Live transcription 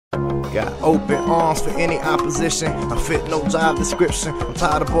Got open arms for any opposition. I fit no job description. I'm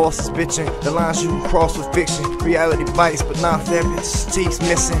tired of bosses bitching. The lines you can cross with fiction. Reality bites, but not that bitch. Teeth's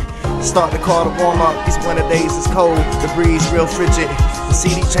missing. Start the car to warm up. These winter days is cold. The breeze real frigid. The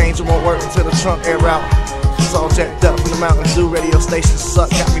CD changer won't work until the trunk air out. It's all jacked up from the Mountain Dew. Radio stations suck.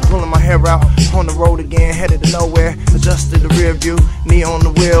 Got me pulling my hair out. On the road again, headed to nowhere. Adjusted the rear view. Knee on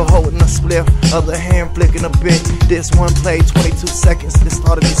the wheel, holding a spliff. Other hand flicking a bit. This one play 22 seconds. This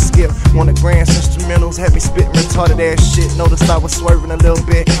started to skip. One of Grand's instrumentals had me spitting retarded ass shit. Noticed I was swerving a little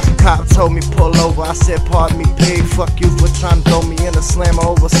bit. Cop told me pull over. I said pardon me pig. Fuck you for trying to throw me in a slammer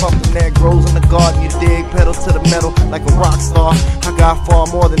over something that grows in the garden. You dig? Pedal to the metal like a rock star. I got far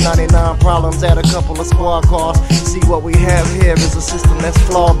more than 99 problems. Add a couple of squad cars. See what we have here is a system that's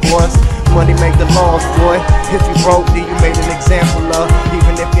flawed, boys. Money make the laws, boy. If you broke, then you made an example of.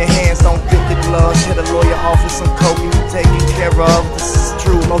 Even if your hands don't fit the gloves, hit a lawyer office, some coke you taken care of. This is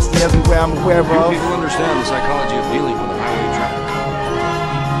true mostly everywhere I'm aware of. Few people understand the psychology of dealing with a highway traffic.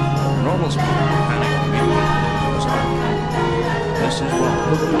 Normal people panic immediately. This is well.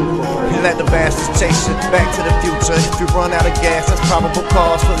 You let the bastards chase you back to the future. If you run out of gas, that's probable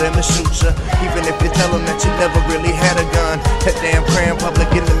cause for them to shoot you. Even if you tell them that you never really had a gun. That damn cram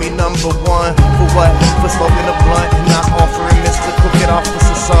public enemy #1. For what? For smoking a blunt and not offering this to cook it off for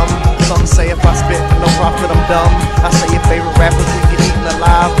some. Some say if I spit for no profit, I'm dumb. I say your favorite rappers can get eaten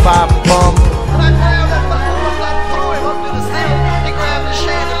alive by a bum.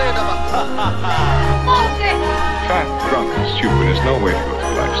 Fat, drunk, and stupid is no way to go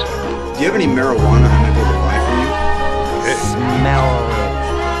through life. Do you have any marijuana I'm gonna be able to buy from you? Smell it.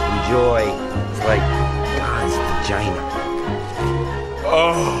 Enjoy. It's like God's vagina.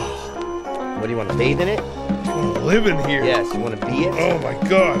 Oh. What do you want to bathe in it? I want to live in here. Yes, you want to be it? Oh my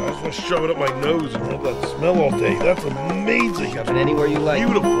God, I just want to shove it up my nose and let that smell all day. That's amazing. Shove it anywhere you like.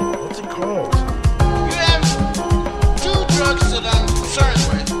 Beautiful. What's it called? You have two drugs that I'm concerned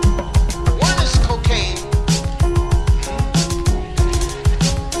with. One is cocaine.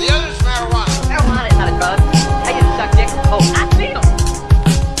 The other is marijuana. Marijuana is not a drug. I used to suck dick. Oh, I see them.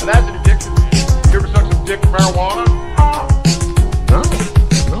 And that's an addiction. You ever suck some dick marijuana?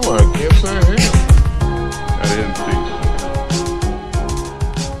 No, I can't say I have. I didn't think so.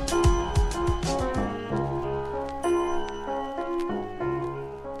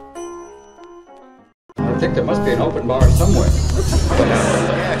 I think there must be an open bar somewhere.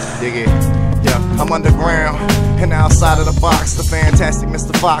 Yes, dig it. Yeah, I'm underground and outside of the box. The fantastic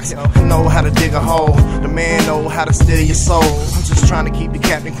Mr. Fox. I know how to dig a hole. The man know how to steal your soul. I'm just trying to keep the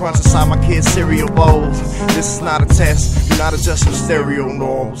Captain Crunch inside my kids' cereal bowls. This is not a test. Do not adjust your stereo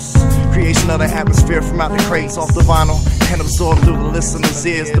norms. Creation of the atmosphere from out the crates off the vinyl and absorb through the listener's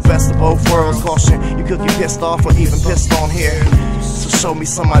ears. The best of both worlds. Caution, you could get pissed off or even pissed on here. So show me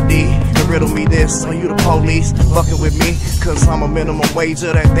some ID and riddle me this. Are you the police fucking with me? Cause I'm a minimum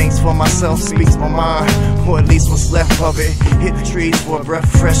wager that thinks for myself, speaks my mind, or at least what's left of it. Hit the trees for a breath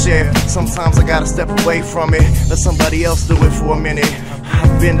of fresh air. Sometimes I gotta step away from it. Let somebody else do it for a minute.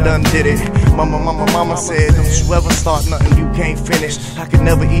 I've been done, did it. Mama said, don't you ever start nothing you can't finish. I could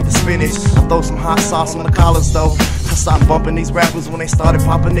never eat the spinach. I throw some hot sauce on the collars though. I stopped bumping these rappers when they started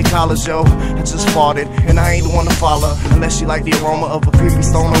popping their collars, yo. I just farted, and I ain't the one to follow. Unless you like the aroma of a creepy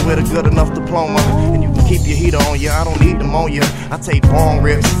stoner with a good enough diploma. And you can keep your heater on ya, I don't need pneumonia. I take bong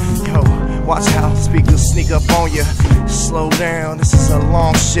rips, yo. Watch how speakers sneak up on ya. Slow down, this is a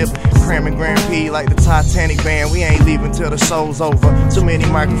long ship. Cramming Grand P like the Titanic band. We ain't leaving till the show's over. Too many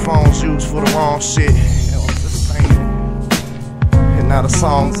microphones used for the wrong shit. Yo, I'm just saying. And now the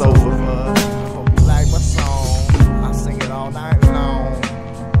song's over. Hope you like my song. I sing it all night long.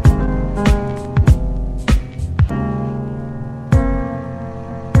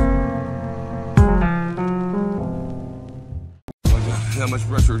 How much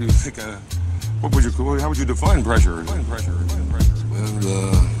pressure do you think? How would you define pressure? And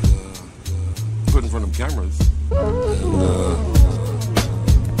put in front of cameras.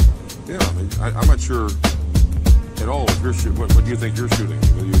 Yeah, I mean, I'm not sure at all if you're shooting. What do you think you're shooting?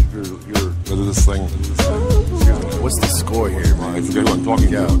 Whether this thing. What's the score here, man? I forget who I'm talking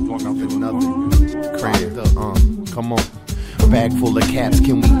to. Nothing. Crazy. Come on. Bag full of caps,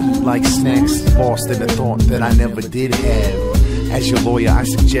 can we eat like snacks? Lost in a thought that I never did have. As your lawyer, I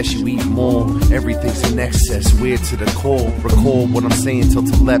suggest you eat more. Everything's in excess, weird to the core. Recall what I'm saying till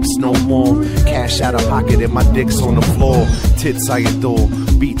teleps no more. Cash out of pocket and my dick's on the floor. Tits I adore,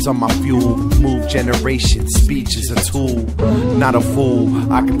 beats on my fuel. Move generation, speech is a tool. Not a fool,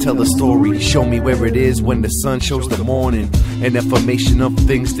 I can tell a story. Show me where it is when the sun shows the morning. An affirmation of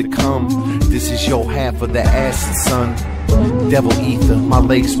things to come. This is your half of the acid, son. Devil ether, my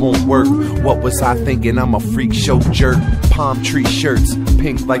legs won't work. What was I thinking? I'm a freak show jerk. Palm tree shirts,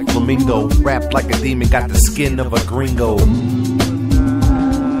 pink like flamingo. Wrapped like a demon, got the skin of a gringo.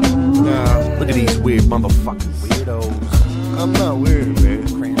 Look at these weird motherfucking weirdos. I'm not weird, man.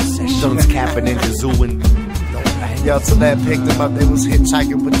 Cramsessions capping and kazooing. Yo, till that picked them up, they was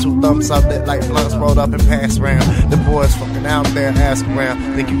hitchhiking with 2 thumbs up that like blunts rolled up and passed around. The boys fucking out there ask around.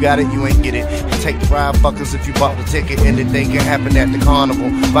 Think you got it, you ain't get it. You take the ride fuckers if you bought the ticket. Anything can happen at the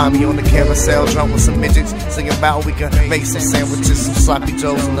carnival. Find me on the carousel, drunk with some midgets. Sing about we can make some sandwiches, some sloppy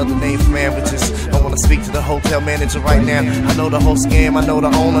joes, another name for sandwiches. I wanna speak to the hotel manager right now. I know the whole scam, I know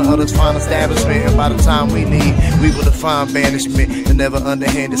the owner of this fine establishment. And by the time we leave, we will define banishment. The never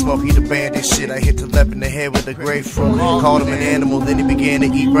underhanded Smokey the bandit shit. I hit the left in the head with a grapefruit. Called him an animal, then he began to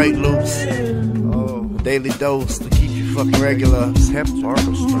eat right loose. Oh, daily dose to keep you fucking regular. Trip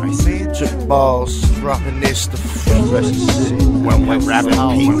balls, dropping this, the freshest shit. Rapping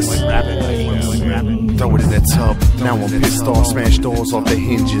peaks. Throw it in that tub. Now I'm pissed off, smashed doors off the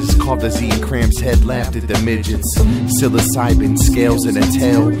hinges. Called the Z and Cram's head, laughed at the midgets. Psilocybin, scales in a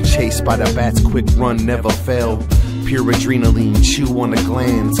tail. Chased by the bats, quick run, never fail. Pure adrenaline, chew on the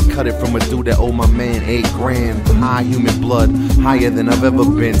glands. Cut it from a dude that owed my man $8 grand. High human blood, higher than I've ever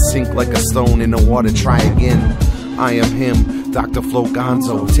been. Sink like a stone in the water, try again. I am him, Dr. Flo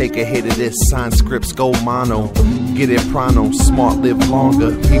Gonzo. Take a hit of this, sign scripts, go mono. Get it prano, smart, live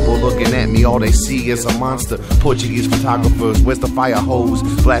longer. People looking at me, all they see is a monster. Portuguese photographers, where's the fire hose?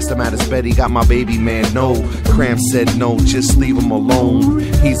 Blast him out his bed, he got my baby man, no. Cram said no, just leave him alone.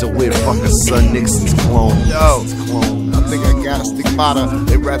 He's a weird fucker, son, Nixon's clone. Yo, I think I got a stigmata.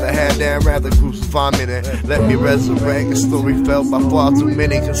 They rather had that, rather crucify me than let me resurrect a story felt by far too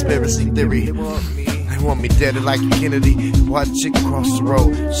many. Conspiracy theory. They want me dead like Kennedy. Watch a chick across the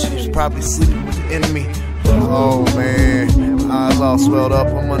road. She was probably sleeping with the enemy. Oh man, my eyes all swelled up.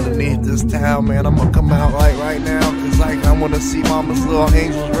 I'm underneath this towel, man. I'm gonna come out like right now, cause like I wanna see mama's little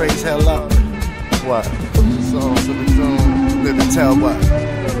angels raise hell up. What? Songs of the tune, live and tell what?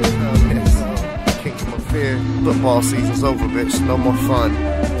 Yes. Kingdom of fear. Football season's over, bitch. No more fun.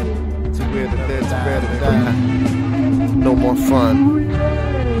 Too weird to live, too bad to die. No more fun.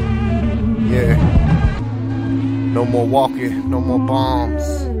 Yeah. No more walking, no more bombs.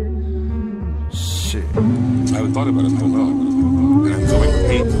 Shit. I haven't thought about it until now. And I'm going with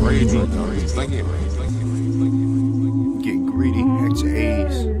hate and rage right now. He's thinking. Get greedy at your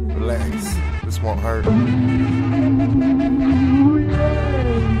age. Relax. This won't hurt.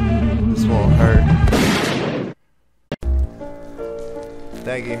 This won't hurt.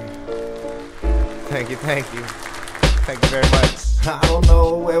 Thank you. Thank you, thank you. Thank you very much. I don't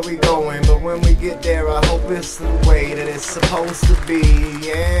know where we going, but when we get there, I hope it's the way that it's supposed to be,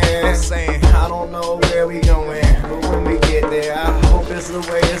 yeah. I'm saying, I don't know where we going, but when we get there, I hope it's the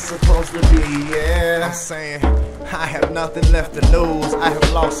way it's supposed to be, yeah. I'm saying, I have nothing left to lose, I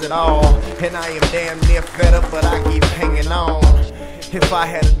have lost it all, and I am damn near fed up, but I keep hanging on. If I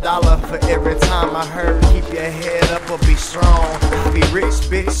had $1 for every time I heard keep your head up or be strong, I'd be rich,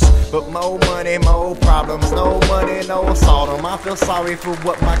 bitch, but more money, more problems. No money, no Sodom. I feel sorry for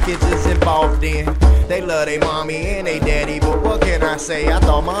what my kids is involved in. They love their mommy and they daddy, but what can I say? I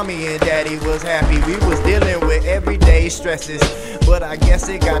thought mommy and daddy was happy. We was dealing with everyday stresses, but I guess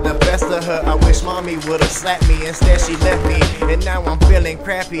it got the best of her. I wish mommy would've slapped me, instead she left me. And now I'm feeling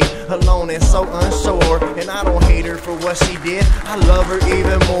crappy, alone and so unsure. And I don't hate her for what she did, I love her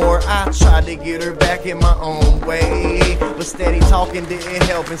even more. I tried to get her back in my own way, but steady talking didn't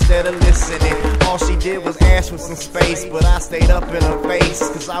help instead of listening. All she did was ask for some space, but I stayed up in her face,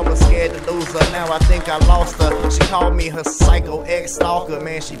 cause I was scared to lose her. Now I think I lost her. She called me her psycho ex-stalker,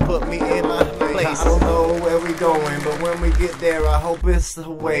 man, she put me in my place. I don't know where we going, but when we get there, I hope it's the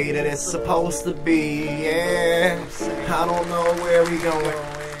way that it's supposed to be, yeah. I don't know where we going.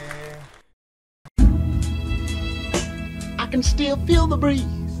 I can still feel the breeze,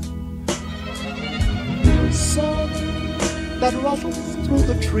 sun that ruffles through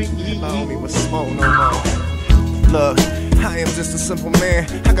the trees. My homie was smoke no more. Look, I am just a simple man.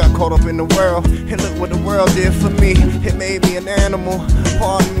 I got caught up in the world, and look what the world did for me. It made me an animal.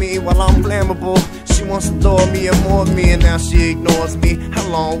 Pardon me while I'm flammable. She wants to adore me and more of me, and now she ignores me. How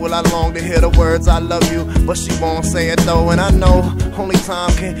long will I long to hear the words I love you? But she won't say it though, and I know only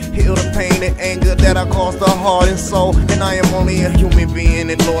time can heal the pain and anger that I caused her heart and soul. And I am only a human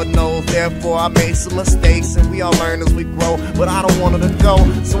being, and Lord knows, therefore I made some mistakes, and we all learn as we grow. But I don't want her to go,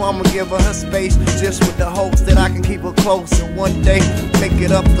 so I'ma give her space, just with the hopes that I can keep her close and one day make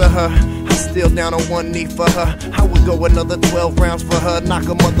it up to her. I still down on one knee for her. I would go another 12 rounds for her, knock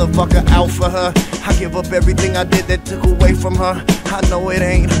a motherfucker out for her. I give up everything I did that took away from her. I know it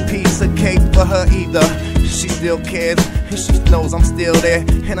ain't a piece of cake for her either. She still cares, and she knows I'm still there,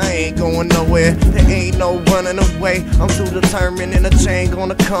 and I ain't going nowhere. There ain't no running away. I'm too determined, and the chain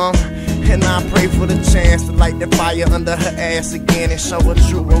gonna come. And I pray for the chance to light the fire under her ass again and show her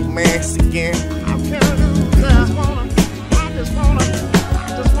true romance again. I can't lose, I just wanna hear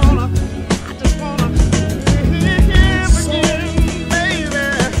again, baby.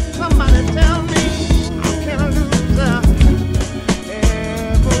 Somebody tell me I can't lose her.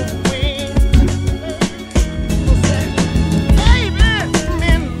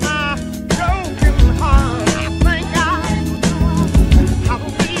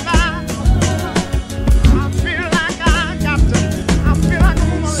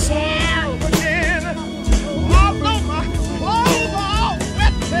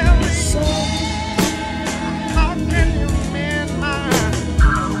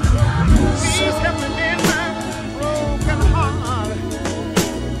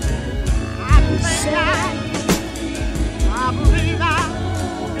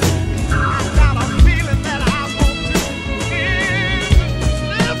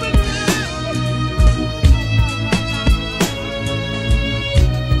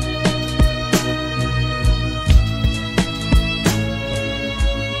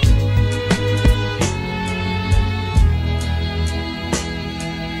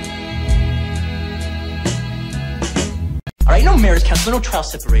 marriage counselor, no trial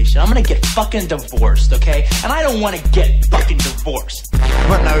separation. I'm gonna get fucking divorced, okay? And I don't wanna get fucking divorced.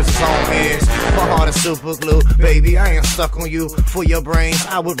 My nerves is on edge, my heart is super glue. Baby, I ain't stuck on you. For your brains,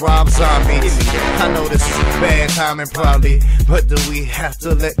 I would rob zombies. I know this is bad timing probably, but do we have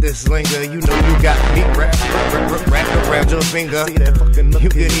to let this linger? You know you got me wrapped around your finger. You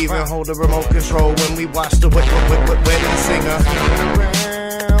can even hold the remote control when we watch the wedding singer.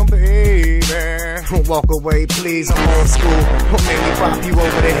 Walk away, please, I'm old school. What made me pop you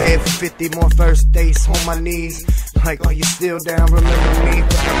over the head for 50 more first dates on my knees? Like, are you still down? Remember me,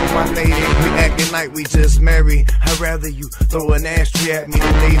 forever my lady. We acting like we just married. I'd rather you throw an ashtray at me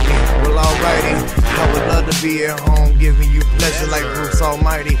than leave me. Well, alrighty, I would love to be at home, giving you pleasure like Bruce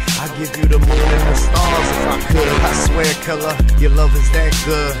Almighty. I'd give you the moon and the stars if I could. I swear, killer, your love is that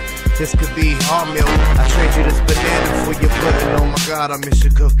good. This could be our milk. I trade you this banana for your pudding. Oh my God, I miss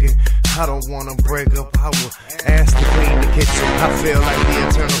your cooking. I don't wanna break up, I will ask to clean the kitchen. I feel like the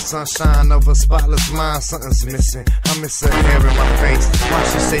eternal sunshine of a spotless mind. Something's missing, I miss her hair in my face. Why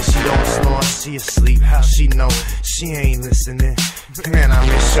she say she don't snore, she asleep. How she know she ain't listening? Man, I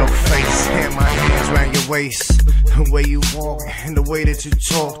miss your face. And my hands around your waist. The way you walk, and the way that you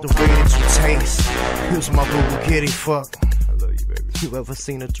talk, the way that you taste. Here's my boo-boo kitty, fuck. I love you, baby. You ever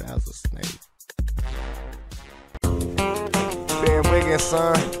seen a trouser snake?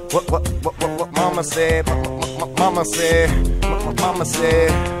 Wiggin-son, what mama said, mama said, mama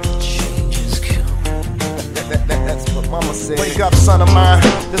said. Changes come. That's what mama said. Wake up, son of mine,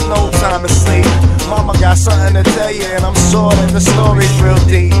 there's no time to sleep. Mama got something to tell you, and I'm sure that the story's real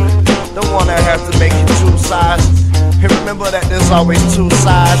deep. Don't wanna have to make you choose sides. And remember that there's always two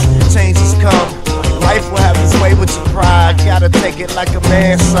sides. Changes come. Life will have its way with your pride. Gotta take it like a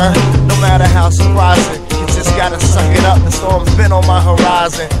man, son. No matter how surprising, you just gotta suck it up. The storm's been on my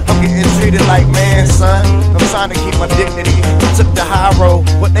horizon. I'm getting treated like man, son. I'm trying to keep my dignity. I took the high road.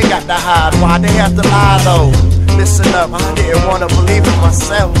 What they got to hide? Why they have to lie though? Listen up, I didn't wanna believe it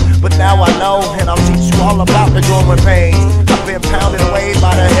myself, but now I know, and I'll teach you all about the growing pains. I've been pounded away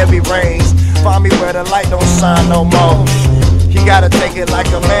by the heavy rains. Find me where the light don't shine no more. You gotta take it like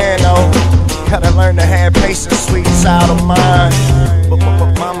a man though. Gotta learn to have patience, sweet child of mine. What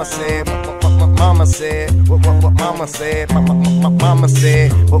mama said, mama said, what mama said, mama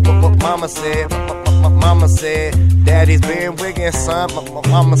said, what mama said, mama said. Daddy's been wiggin', son,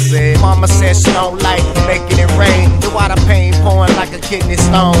 mama said she don't like making it rain. The water pain pouring like a kidney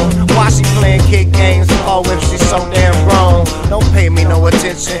stone. Why she playing kid games? Oh, if she's so damn grown. Don't pay me no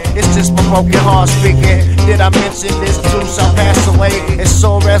attention, it's just my broken heart speaking. Did I mention this too shall pass away? As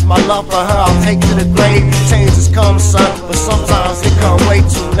sure as my love for her I'll take to the grave. Changes come, son, but sometimes they come way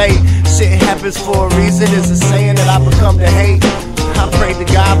too late. Shit happens for a reason, is a saying that I become to hate. I prayed to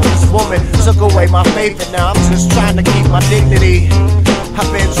God, but this woman took away my faith, and now I'm just trying to keep my dignity. I've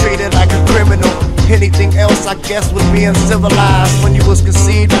been treated like a criminal. Anything else, I guess, was being civilized. When you was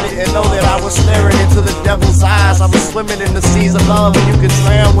conceived, I didn't know that I was staring into the devil's eyes. I was swimming in the seas of love, and you can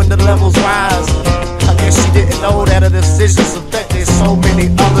drown when the levels rise. I guess she didn't know that her decisions affected so many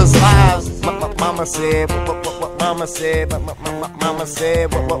others' lives. mama said, what mama said, mama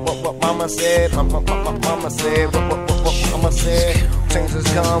said, what mama said, mama said, what mama said. Changes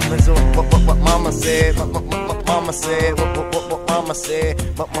come, what mama said, mama said, what mama said,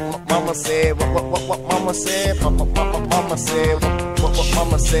 mama said, what mama said, mama said, what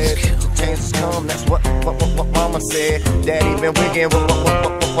mama said. Changes come, that's what mama said. Daddy been wiggin',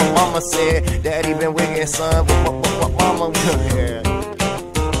 what mama said. Daddy been wiggin', son, what mama said.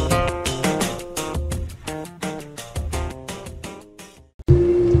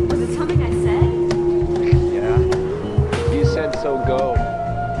 Was it something I said? Yeah. You said so go.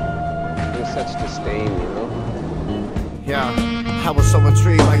 With such disdain, you know? Yeah, I was so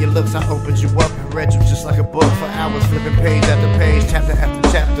intrigued by your looks, I opened you up and read you just like a book for hours, flipping page after page, chapter after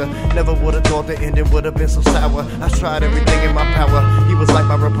chapter. Never would've thought the ending would've been so sour. I tried everything in my power. He was like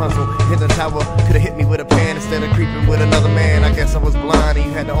my Rapunzel in the tower. Could've hit me with a pan instead of creeping with another man. I guess I was blind and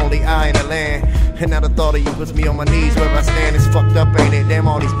you had the only eye in the land. And now the thought of you puts me on my knees where I stand. It's fucked up, ain't it? Damn,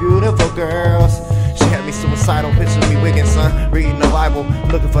 all these beautiful girls. She had me suicidal, picture me wiggin'-son, reading the Bible,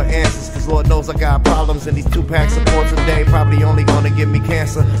 looking for answers, cause Lord knows I got problems, and these 2 packs of ports a day probably only gonna give me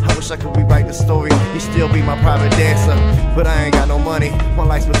cancer. I wish I could rewrite the story, you still be my private dancer, but I ain't got no money, my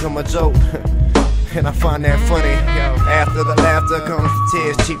life's become a joke. And I find that funny. After the laughter comes the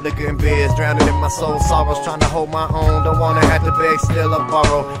tears, cheap liquor and beers, drowning in my soul sorrows, trying to hold my own. Don't wanna have to beg, still or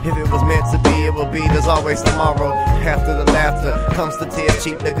borrow. If it was meant to be, it will be. There's always tomorrow. After the laughter comes the tears,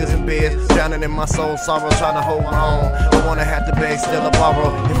 cheap liquors and beers, drowning in my soul sorrow, trying to hold my own. Don't wanna have to beg, still or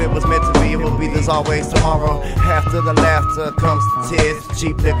borrow. If it was meant to be, it will be. There's always tomorrow. After the laughter comes the tears,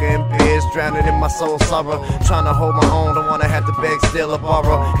 cheap liquor and beers, drowning in my soul sorrow, trying to hold my own. Don't wanna have to beg, still or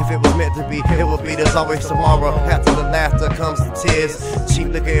borrow. If it was meant to be, it will be. There's always tomorrow. After the laughter comes the tears, cheap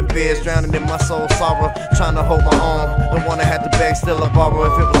liquor and beers, drowning in my soul sorrow, trying to hold my own. Don't wanna have to beg, still or borrow.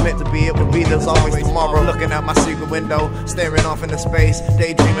 If it was meant to be, it would be. There's always tomorrow. Looking out my secret window, staring off into space,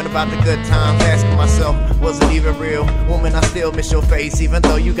 daydreaming about the good times, asking myself, was it even real? Woman, I still miss your face, even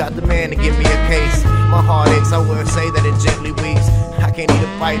though you got the man to give me a case. My heart aches, I wouldn't say that it gently weeps. I can't eat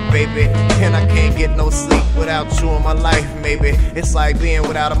a bite, baby, and I can't get no sleep without you in my life, maybe. It's like being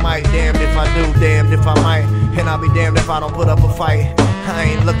without a mic, damned if I do, damned if I might, and I'll be damned if I don't put up a fight. I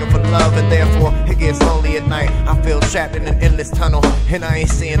ain't looking for love, and therefore it gets lonely at night. I feel trapped in an endless tunnel, and I ain't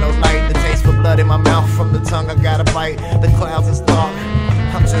seeing no light. The taste for blood in my mouth from the tongue, I gotta bite. The clouds is dark,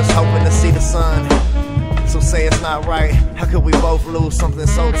 I'm just hoping to see the sun. So say it's not right. How could we both lose something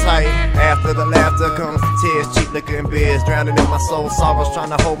so tight? After the laughter comes the tears, cheap liquor and beers, drowning in my soul sorrows, trying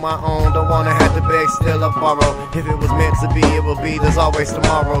to hold my own. Don't wanna have to beg, still or borrow. If it was meant to be, it will be. There's always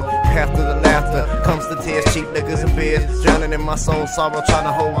tomorrow. After the laughter comes the tears, cheap liquors and beers, drowning in my soul sorrow, trying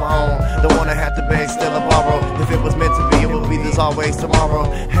to hold my own. Don't wanna have to beg, still or borrow. If it was meant to be, it will be. There's always tomorrow.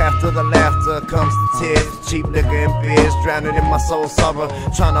 After the laughter comes the tears, cheap liquor and beers, drowning in my soul sorrow,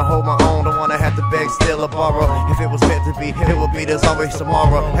 trying to hold my own. Don't wanna have to beg, still or borrow. If it was meant to be, it will be. There's always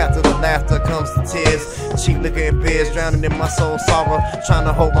tomorrow. After the laughter comes the tears, cheap liquor and beers, drowning in my soul sorrow, trying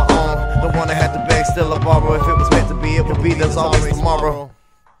to hold my own. Don't wanna have to beg, still or borrow. If it was meant to be, it will be. There's always tomorrow.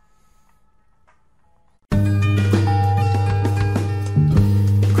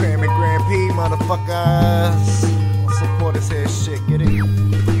 Grammy Grand P, motherfuckers. Support this here shit, get it?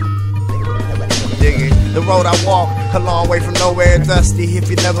 Dig it. The road I walk, a long way from nowhere, dusty. If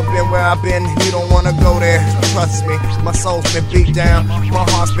you've never been where I've been, you don't wanna go there. Trust me, my soul's been beat down, my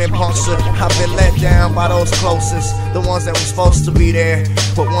heart's been punctured. I've been let down by those closest, the ones that were supposed to be there.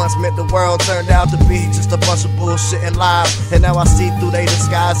 What once meant the world turned out to be just a bunch of bullshit and lies. And now I see through their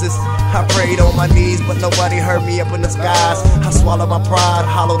disguises. I prayed on my knees, but nobody heard me up in the skies. I swallowed my pride,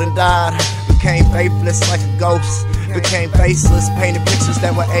 hollowed and died. Became faithless like a ghost, became faceless, painted pictures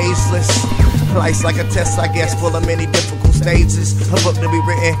that were ageless. Life's like a test, I guess, full of many difficult stages. A book to be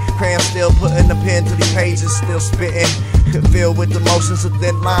written, crayons still putting the pen to these pages, still spitting. Filled with emotions, a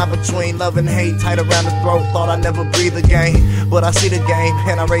thin line between love and hate, tight around the throat. Thought I'd never breathe again, but I see the game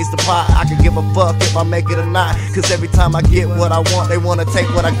and I raise the pot. I could give a fuck if I make it or not, cause every time I get what I want, they wanna take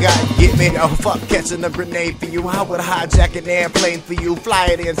what I got and get me. Yo, fuck catching a grenade for you. I would hijack an airplane for you, fly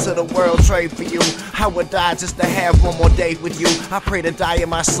it into the world trade for you. I would die just to have one more day with you. I pray to die in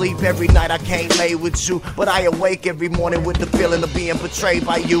my sleep every night. I can't lay with you, but I awake every morning with the feeling of being betrayed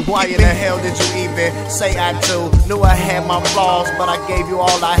by you. Why in the hell did you even say I do? Knew I had my flaws, but I gave you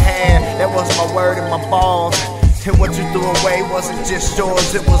all I had. That was my word and my balls. And what you threw away wasn't just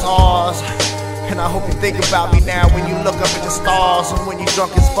yours, it was ours. And I hope you think about me now when you look up at the stars, and when you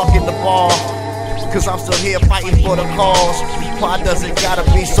drunk as fuck in the bar. Cause I'm still here fighting for the cause. Why does it gotta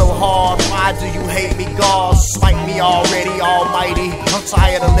be so hard? Why do you hate me, God? Smite me already, almighty. I'm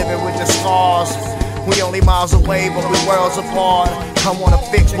tired of living with the scars. We only miles away, but we worlds apart. I wanna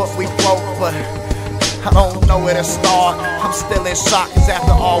fix what we broke, but I don't know where to start. I'm still in shock, cause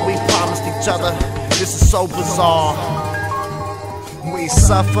after all we promised each other, this is so bizarre. We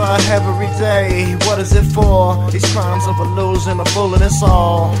suffer every day, what is it for? These crimes of illusion are fooling us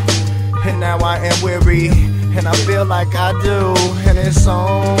all. And now I am weary, and I feel like I do. And it's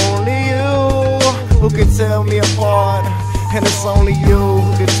only you who can tell me apart. And it's only you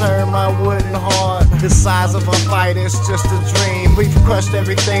who can turn my wooden heart. The size of a fight is just a dream. We've crushed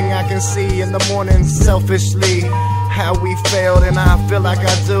everything I can see in the morning selfishly. How we failed, and I feel like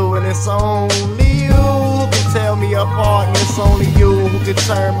I do. And it's only you who can tell me apart. And it's only you who can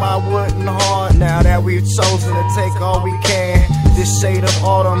turn my wooden heart. Now that we've chosen to take all we can, this shade of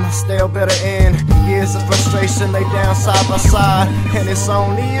autumn still better end. Years of frustration lay down side by side. And it's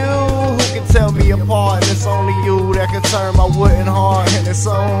only you who can tell me apart. And it's only you that can turn my wooden heart. And it's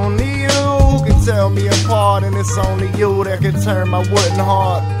only you who can tell me apart. And it's only you that can turn my wooden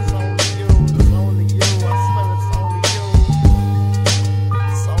heart.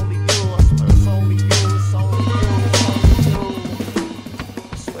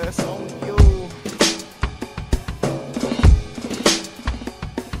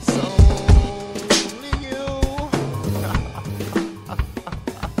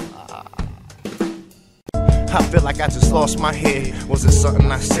 I feel like I just lost my head. Was it something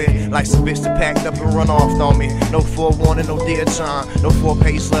I said? Like some bitch that packed up and run off on me. No forewarning, no dear John, no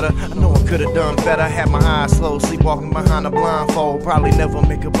 4-page letter. I know I could've done better. Had my eyes closed, sleepwalking behind a blindfold. Probably never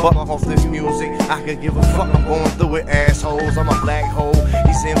make a buck off this music. I could give a fuck, I'm going through it, assholes. I'm a black hole.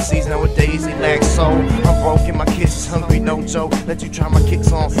 These MCs nowadays, they lack soul. I'm broken, my kids is hungry, no joke. Let you try my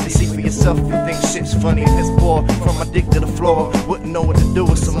kicks on and see for yourself if you think shit's funny. This boy from my dick to the floor, wouldn't know what to do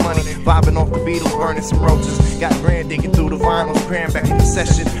with some money. Vibing off the Beatles, burning some roaches. Got grand digging through the vinyls, cram back in the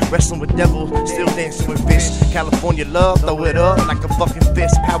session. Wrestling with devils, still dancing with fish. California love, throw it up like a fucking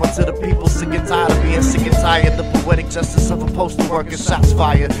fist. Power to the people, sick and tired of being sick and tired. The poetic justice of a postal worker, shots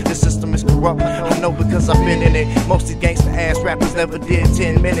fired. The system is corrupt, I know because I've been in it. Most of these gangsta ass rappers never did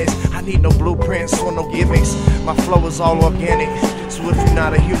 10 minutes. I need no blueprints or no gimmicks. My flow is all organic. So if you're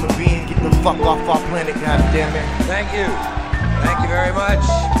not a human being, get the fuck off our planet, goddammit. Thank you. Thank you very much.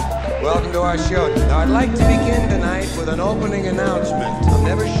 Welcome to our show. Now, I'd like to begin tonight with an opening announcement. I'm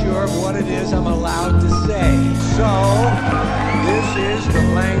never sure of what it is I'm allowed to say. So, this is the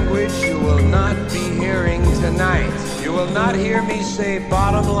language you will not be hearing tonight. You will not hear me say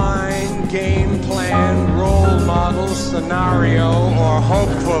bottom line, game plan, role model, scenario, or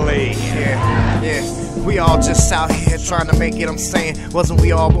hopefully. Yeah. We all just out here trying to make it, I'm saying. Wasn't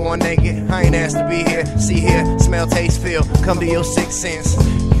we all born naked? I ain't asked to be here. See here, smell, taste, feel. Come to your sixth sense.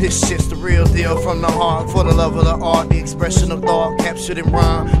 This shit's the real deal from the heart. For the love of the art, the expression of thought captured in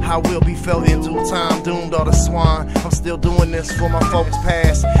rhyme. How will be felt in due time, doomed or the swine. I'm still doing this for my folks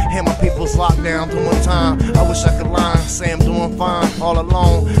past, and my people's locked down doing time. I wish I could lie, say I'm doing fine, all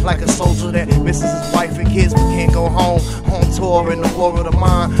alone. Like a soldier that misses his wife and kids but can't go home. On tour in the war of the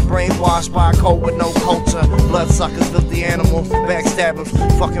mind, brainwashed by a code with no culture. Bloodsuckers, filthy animals, backstabbers,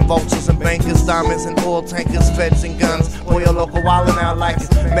 fucking vultures and bankers, diamonds and oil tankers, feds and guns. Boy, your local wildin' out like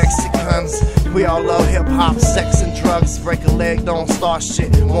Mexicans. We all love hip-hop, sex and drugs. Break a leg, don't start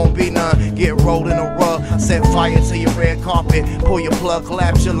shit, won't be none. Get rolled in a rug, set fire to your red carpet. Pull your plug,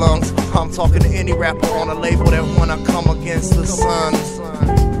 collapse your lungs. I'm talking to any rapper on a label that wanna come against the sun.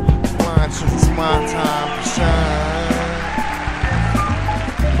 It's my time to shine.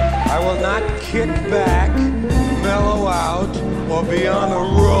 I will not kick back, mellow out, or be on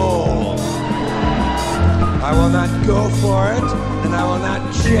a roll. I will not go for it, and I will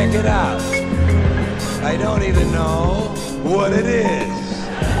not check it out. I don't even know what it is.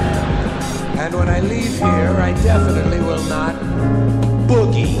 And when I leave here, I definitely will not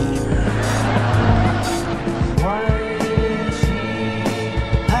boogie.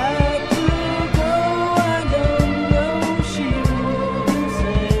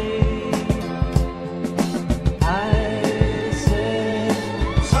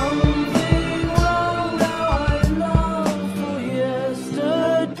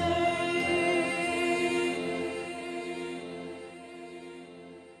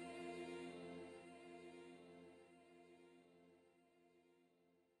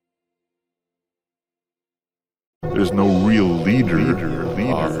 There's no real leader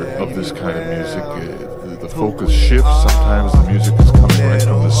of this kind of music. The focus shifts. Sometimes the music is coming right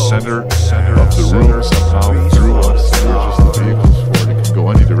from the center of the room, somehow through us. We're just the vehicles for it. It can go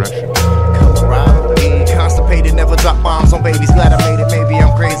any direction. Come around with me. Constipated, never drop bombs on babies. Glad I made it. Maybe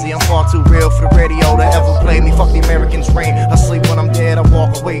I'm crazy. I'm far too real for the radio to ever play me. Fuck the Americans' reign. I sleep when I'm dead. I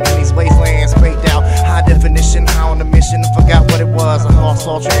walk away in these wastelands. Faked out. mission, high on the mission, and forgot what it was. I lost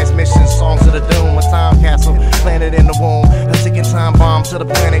all transmissions, songs of the doom, a time capsule, planted in the womb, a ticking time bomb till the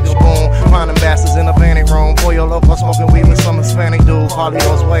planet go boom. Finding bastards in the panic room, boy, your loco smoking weed with some Hispanic dude.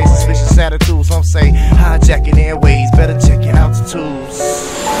 Carlio's ways, suspicious attitudes, some say hijacking airways, better check your altitudes.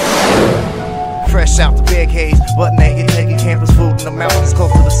 Fresh out the big haze, butt naked, taking campus food in the mountains,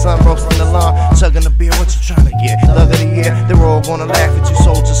 close to the sun, roasting the lawn, chugging the beer. What you trying to get? Love of the year, they're all gonna laugh at you,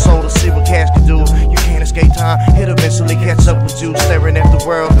 sold your soul to see what cash can do. You can't escape time, it eventually catch up with you, staring at the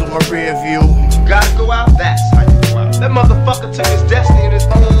world through my rear view. Gotta go out, that's how you go out. That motherfucker took his destiny in his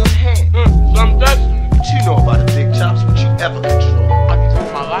own hand. Some destiny. What you know about the big chops? What you ever control? I control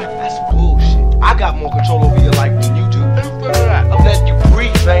my life. That's bullshit. I got more control over your life than you do. I'm letting you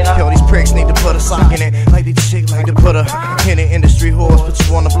breathe, ain't I? Yo, these pricks need to put a sock in it. Like the chick like to put a in the industry horse. Put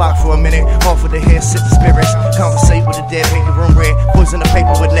you on the block for a minute. Off with the head, sit the spirits. Conversate with the dead, make the room red. Poison the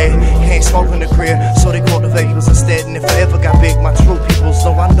paper with lead. Can't smoke in the crib, so they cultivate vapors instead. And if I ever got big, my true people,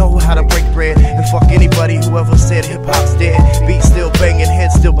 so I know how to break bread. And fuck anybody who ever said hip hop's dead. Beat still banging,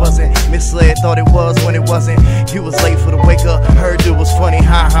 head still buzzing. Misled, thought it was when it wasn't. You was late for the wake up. Heard it was funny,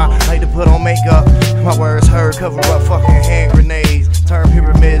 ha ha. Like to put on makeup. My words heard, cover up fucking hand grenades. Turn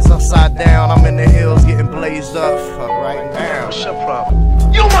pyramids upside down. I'm in the hills getting blazed up right now. What's your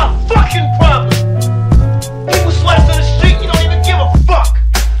problem? You my fucking problem. People slaps on the street, you don't even give a fuck.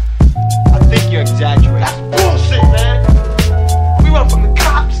 I think you're exaggerating. That's bullshit, man. We run from the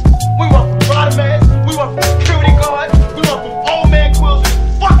cops. We run from Rodmans. We run from security guards. We run from old man Quills in the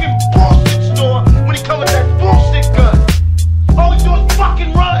fucking bullshit store when he come with that bullshit gun. All we do is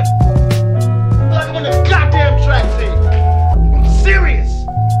fucking run. Like I'm on the goddamn track team. I'm serious.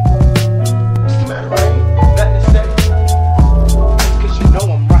 What's the matter, right? Nothing to say. Cause you know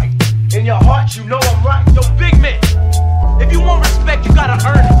I'm right. In your heart, you know I'm right. Yo, big man, if you want respect, you gotta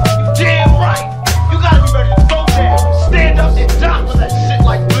earn it. You damn right. You gotta be ready to go down, stand up and die for that shit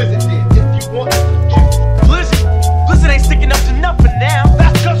like Blazin did. If you want to. Blazin ain't sticking up to nothing now.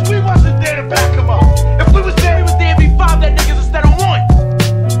 That's cause we wasn't there to back him up. If we was there, it'd be 5 that niggas instead of 1.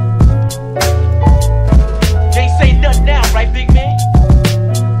 You ain't say nothing now, right, big man?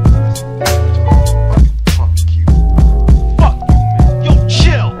 Fuck you, man. Yo,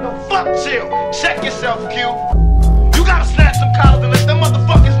 chill. No, fuck chill. Check yourself, Q. You gotta snatch some collars and let them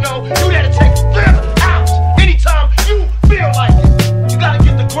motherfuckers know you there to take them out anytime you feel like it. You gotta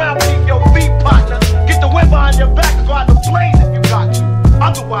get the ground beneath your feet, partner. Get the whip behind your back and go out the blaze if you got to.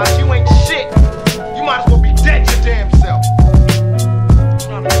 Otherwise, you ain't shit. You might as well be dead your damn self.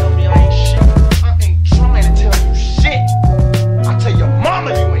 Trying to tell me I ain't shit. I ain't trying to tell you shit. I tell your mama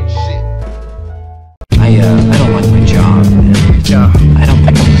you ain't shit. I don't like my job, man. Yeah. I don't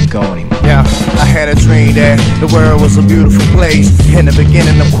think I'm gonna go anymore. Yeah, I had a dream that the world was a beautiful place. In the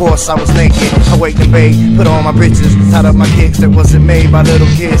beginning, of course, I was naked. I waked and bathed, put on my britches, tied up my kicks that wasn't made by little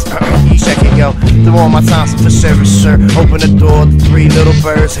kids. Check it, yo. Threw on my Thompson for service shirt. Opened the door, the 3 little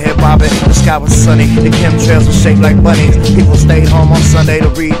birds head bobbing. The sky was sunny, the chemtrails were shaped like bunnies. People stayed home on Sunday to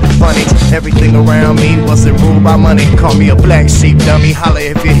read the funnies. Everything around me wasn't ruled by money. Call me a black sheep dummy, holla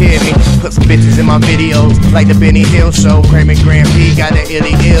if you hear me. Put some bitches in my videos, like the Benny Hill show. Cramming Grand P, got that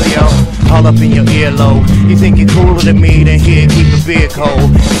illy ill, yo. All up in your earlobe. You think you're cooler than me, then here, keep a beer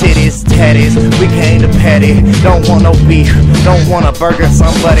cold. Titties, tatties, we came to patty. Don't want no beef, don't want a burger,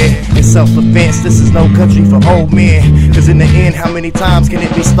 somebody. In self-defense, this is no country for old men. Cause in the end, how many times can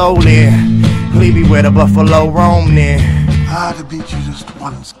it be stolen? Leave me where the buffalo roam then. I had to beat you just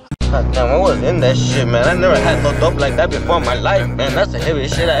once. God damn, I was in that shit, man. I never had no dope like that before in my life, man. That's the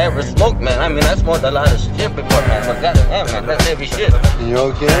heaviest shit I ever smoked, man. I mean, I smoked a lot of shit before, man. But goddamn, man, that's heavy shit. You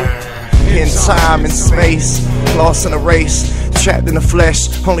okay? In time and space, lost in a race, trapped in the flesh.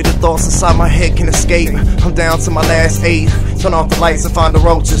 Only the thoughts inside my head can escape. I'm down to my last 8. Turn off the lights and find the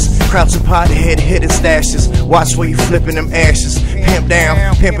roaches. Crouching pot head, hidden stashes. Watch where you flipping them ashes. Pimp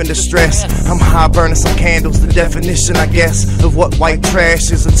down, pimping distress. I'm high burning some candles. The definition, I guess, of what white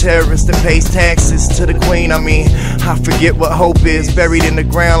trash is. A terrorist that pays taxes to the queen. I mean, I forget what hope is. Buried in the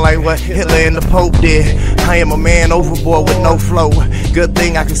ground like what Hitler and the Pope did. I am a man overboard with no float. Good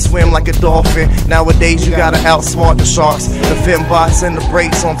thing I can swim like a dolphin. Nowadays you gotta outsmart the sharks. The fembots and the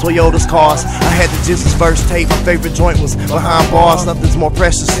brakes on Toyota's cars. I had the Jesus first tape. My favorite joint was behind bars. Nothing's more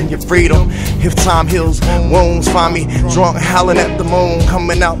precious than your freedom. If time heals wounds, find me drunk howling at the moon.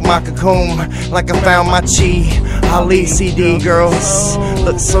 Coming out my cocoon like I found my chi. Ollie CD girls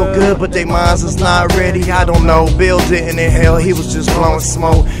look so good, but they minds is not ready. I don't know. Bill didn't inhale, he was just blowing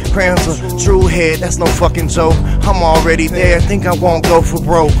smoke. Crams a true head, that's no fucking joke. I'm already there, think I won't go for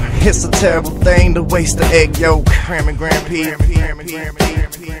broke. It's a terrible thing to waste the egg yolk. Cramming Grand P.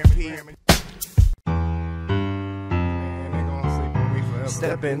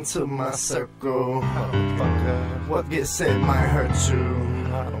 Step into my circle. What gets said might hurt you.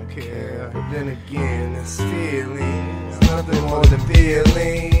 I don't care. But then again, it's feelings. Nothing more than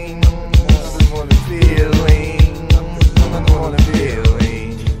feeling. Nothing more than feeling. Nothing more than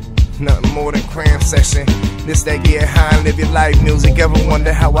feeling. Nothing more than Kramsession. This that get high and live your life music. Ever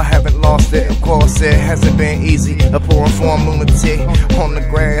wonder how I haven't lost it? Of course it hasn't been easy. A poor informed lunatic on the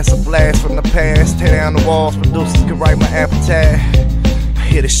grass, a blast from the past. Tear down the walls, producers can write my appetite.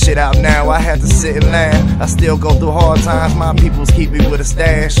 Hear the shit out now, I had to sit and laugh. I still go through hard times, my peoples keep me with a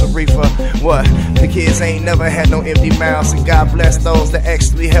stash of reefer. What? The kids ain't never had no empty mouths. And God bless those that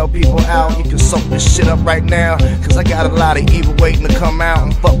actually help people out. You can soak this shit up right now, cause I got a lot of evil waiting to come out.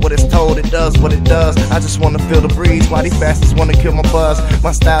 And fuck what it's told, it does what it does. I just wanna feel the breeze, while these bastards wanna kill my buzz.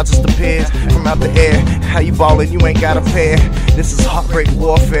 My style just appears from out the air. How you ballin', you ain't got a pair. This is heartbreak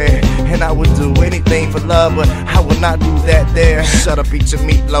warfare, and I would do anything for love, but I would not do that there. Shut up, eat your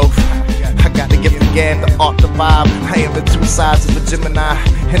meatloaf. I got the gift of gab, the art, the vibe. I am the two sides of a Gemini,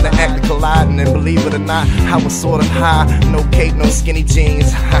 and the act of colliding. And believe it or not, I was sort of high. No cape, no skinny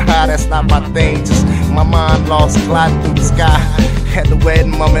jeans. Haha, that's not my thing. Just my mind lost, gliding through the sky. At the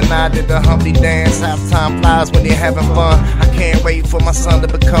wedding, mom and I did the Humpty dance. Half time flies when you're having fun. I can't wait for my son to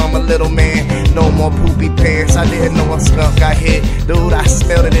become a little man. No more poopy pants. I didn't know a skunk got hit. Dude, I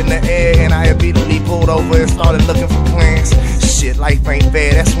smelled it in the air, and I immediately pulled over and started looking for plants. Shit, life ain't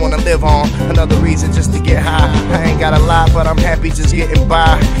fair, that's one to live on. Another reason just to get high. I ain't got a lot, but I'm happy just getting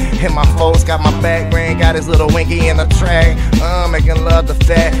by. And my folks got my back, Grand got his little winky in the track. Making love to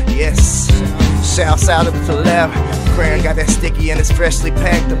fat, yes. Shouts out to the left. Grand got that sticky and it's freshly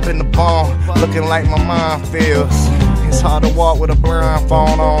packed up in the bomb. Looking like my mind feels. It's hard to walk with a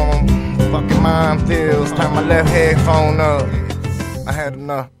blindfold on. Fucking mind feels. Turn my left headphone up. I had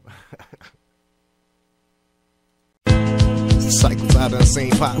enough. Cycles I done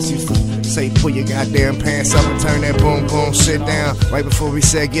seen. Pops used to say, pull your goddamn pants up and turn that boom boom shit down. Right before we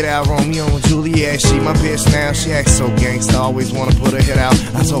said get out, Romeo and Juliet. She my bitch now, she acts so gangsta, always wanna put her head out.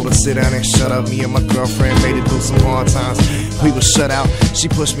 I told her sit down and shut up. Me and my girlfriend made it through some hard times. We was shut out, she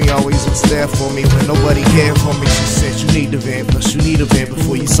pushed me, always was there for me when nobody cared for me. She said you need a vent, plus you need a vent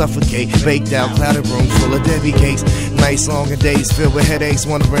before you suffocate. Baked out, clouded room full of Debbie cakes. Nights long and days filled with headaches,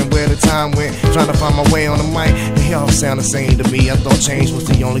 wondering where the time went. Trying to find my way on the mic, they all sound the same to me. I thought change was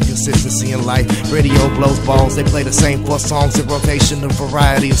the only consistency in life. Radio blows balls, they play the same 4 songs in rotation. The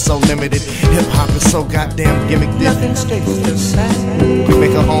variety is so limited. Hip hop is so goddamn gimmick. Nothing stays the same. We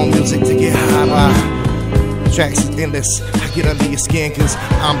make our own music to get high by. Tracks is endless. I get under your skin cause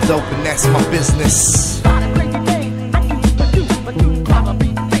I'm dope and that's my business.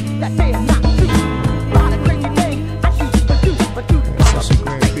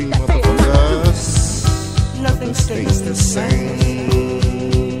 Nothing stays the same.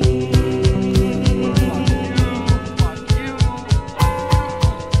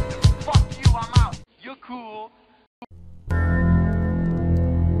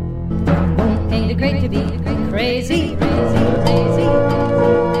 Ain't it great to be crazy? That's fine.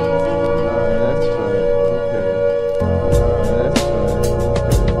 That's fine.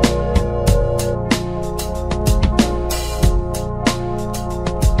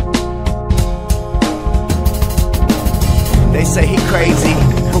 They say he crazy,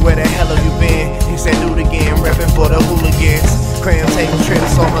 but where the hell have you been? He said do it again, reppin' for the hooligans. Cram table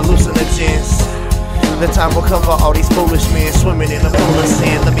trips on hallucinogens. The time will cover all these foolish men swimming in a pool of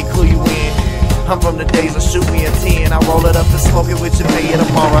sand. Let me clue you in. I'm from the days of shoot me a 10. I roll it up and smoke it with you, pay it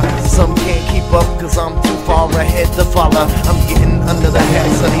tomorrow. Some can't keep up cause I'm too far ahead to follow. I'm getting under the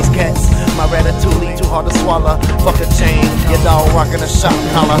hats of these cats. My ratatouille too hard to swallow. Fuck a chain, your dog rocking a shot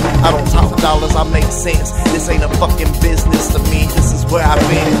collar. I don't talk dollars, I make sense. This ain't a fucking business to me, this is where I've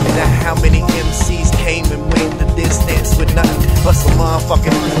been. Now how many MCs came and went the distance with nothing but some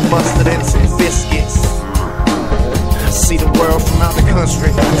motherfucking mustard and some biscuits. See the world from out the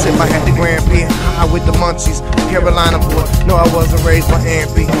country. Tip I had the Grand P, high with the munchies. Carolina boy, no I wasn't raised by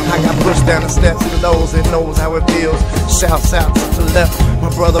Ampy. I got pushed down the steps to those that knows how it feels. Shouts out to the left,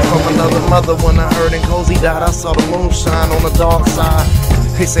 my brother from another mother. When I heard in Cozy died, I saw the moon shine on the dark side.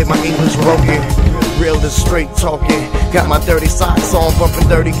 They say my English broken, real and straight talking. Got my dirty socks on, bumping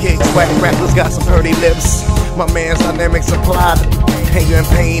dirty kicks. Whack rappers got some dirty lips. My man's dynamics applied. Anger and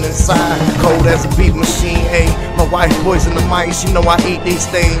pain inside, cold as a beat machine. Ayy, my wife poison the mic, she know I eat these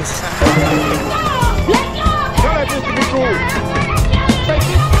things. Tell that bitch to be cool. Say,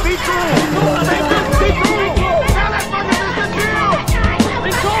 be cool. Say, be cool. Tell that fucking bitch to chill.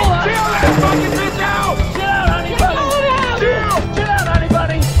 Be cool. Chill that fucking bitch out. Chill out, honey bunny. Chill out, honey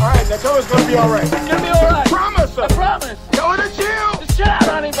bunny. All right, now tell us it's gonna be all right. It's gonna be all right. Promise us. I promise. Tell her to chill. Just chill.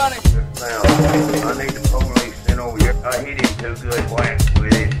 Well, I need the police in over here. I hit him too good whack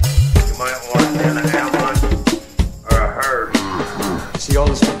with it. You might want to send an ambulance or a herd. See all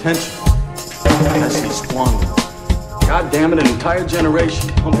this potential. I see squandered. God damn it, an entire generation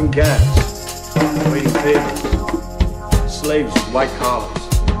pumping gas, waiting tables, slaves with white collars.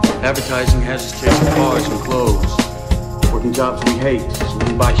 Advertising has us chasing cars and clothes, working jobs we hate, so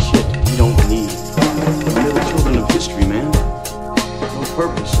we buy shit we don't need. We're the children of history, man. No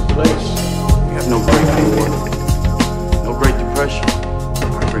purpose or place. We have no Great War, no Great Depression.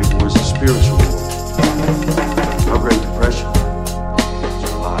 Our Great War is a spiritual war. Our Great Depression is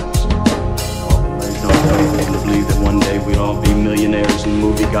our lives. All been raised on faith to believe that one day we'd all be millionaires and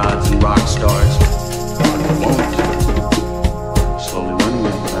movie gods and rock stars, but we won't. Slowly learning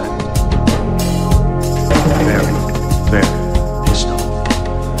that fact. Very, very pissed off.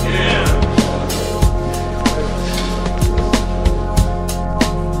 Yeah.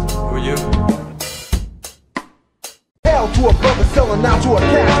 Who are you? Hell to a brother selling out to a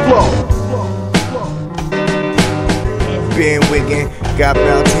cash flow. Been wiggin', got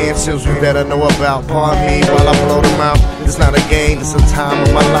about 10 shoes we better know about. Pardon me while I blow them out. It's not a game, it's a time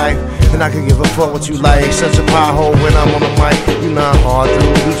of my life. And I can give a fuck what you like. Such a pie hole when I'm on the mic. You not hard,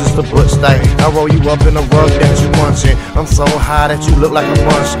 dude, you just a butch dyke. I roll you up in a rug that you munching. I'm so high that you look like a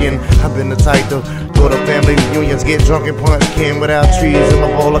munchkin. I've been the type to go to family reunions, get drunk and punch kin. Without trees in the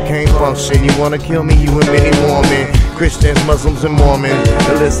bowl, I can't function. You wanna kill me, you and many more men. Christians, Muslims, and Mormons.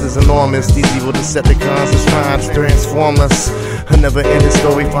 The list is enormous. These evil Decepticons is trying to transform us. A never-ending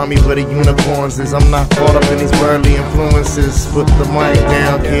story, find me where the unicorns is. I'm not caught up in these worldly influences. Put the mic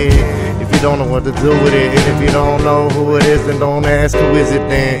down, kid, if you don't know what to do with it. And if you don't know who it is, then don't ask who is it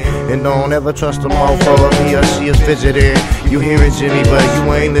then. And don't ever trust a mofo if he or she is fidgeting. You hearing Jimmy, but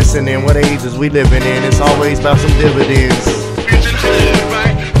you ain't listening. What ages we living in? It's always about some dividends.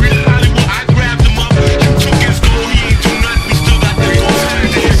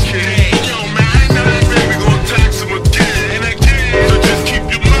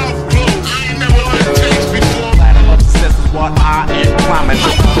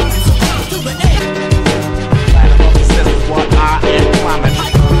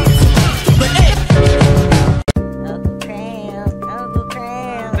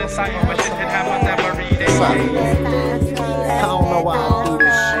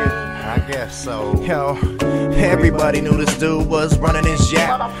 Yo, everybody knew this dude was running his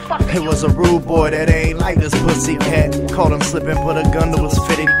yap. It was a rude boy that ain't like this pussy cat. Caught him slipping, put a gun to his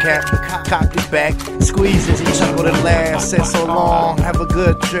fitted cap. Cocked it back, squeezed as he chuckled and laughed. Said so long, have a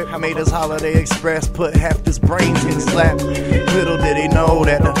good trip. Made his Holiday Express, put half his brains in his lap. Little did he know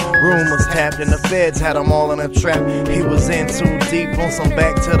that the room was tapped and the feds had him all in a trap. He was in too deep on some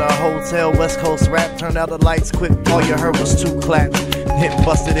back to the hotel West Coast rap. Turned out the lights quick, all you heard was two claps. Hit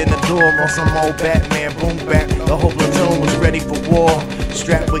busted in the door on some old Batman boom bap. The whole platoon was ready for war.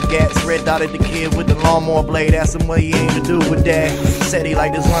 Strapped with gats, red dotted the kid with the lawnmower blade. Asked him what he aimed to do with that. Said he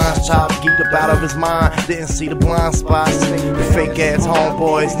liked his lines chopped, geeked up out of his mind. Didn't see the blind spots. The fake ass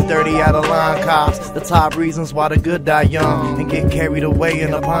homeboys, the dirty out of line cops. The top reasons why the good die young and get carried away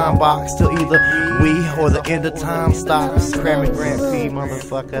in a pine box. Till either we or the end of time stops. Cramming Grand P,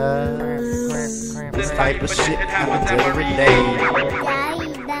 motherfuckers. This type of shit happens every day.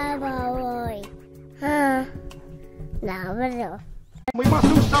 We must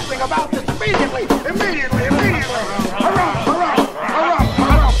do something about this immediately! Harumph!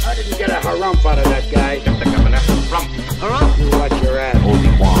 How did you get a harumph out of that guy? Harumph? You watch your ass. Holy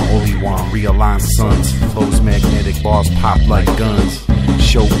One, realign sons. Close magnetic bars pop like guns.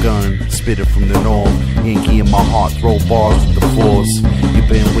 Shogun, spitter from the north. Yankee in my heart, throw bars with the force. You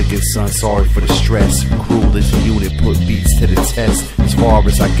been wicked, son, sorry for the stress. Cruel as a unit, put beats to the test. As far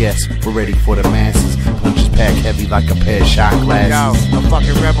as I guess, we're ready for the masses. Punches pack heavy like a pair of shot glasses. Yo, a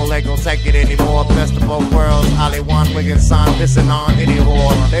fucking rebel ain't gon' take it anymore. Best of both worlds, Ollie one wiggin-son, pissing on any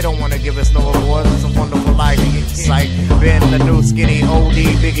whore. They don't wanna give us no awards, it's a wonderful life. Psych, been the new skinny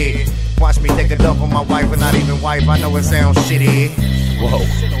OD biggie. Watch me take a dump on my wife and not even wife. I know it sounds shitty. Whoa.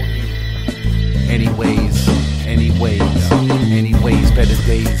 Anyways, better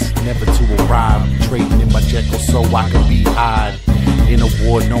days never to arrive. Trading in my Jekyll so I can be odd. In a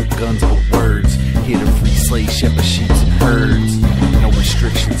war, no guns but words. Here to free slave shepherd sheep and herds. No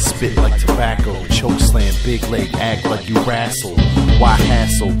restrictions, spit like tobacco. Choke slam, big leg, act like you wrestle. Why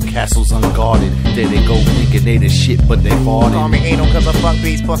hassle? Castles unguarded. There they go thinking they the shit, but they farted. Call me anal cause I fuck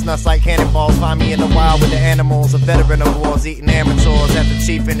beats, bust nuts like cannonballs. Find me in the wild with the animals. A veteran of wars, eating amateurs. At the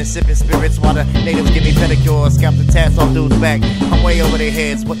chief and sipping spirits while the natives give me pedicures. Scalp the tats off dudes' back. I'm way over their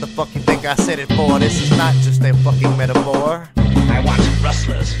heads. What the fuck you think I said it for? This is not just a fucking metaphor. I want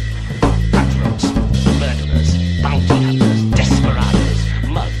rustlers. murderers, bounty hunters, desperados,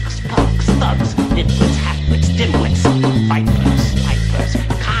 mugs, punks, thugs, nitwits, halfwits, dimwits, vipers,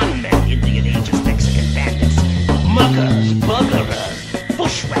 con men, Indian agents, Mexican bandits, muggers, buggerers,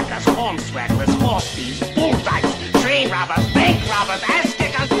 bushwhackers, hornswagglers, horse thieves, bull dykes, train robbers, bank robbers, ass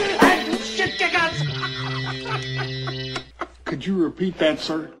kickers, and shit kickers. Could you repeat that,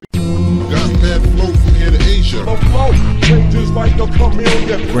 sir? Got mad flow from here to Asia. Flow changes like a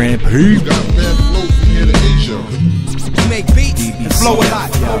chameleon. Grand P. Got mad flow from here to Asia. We make beats and flow a lot.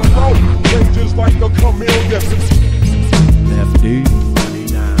 Flow changes like a chameleon. Lefty.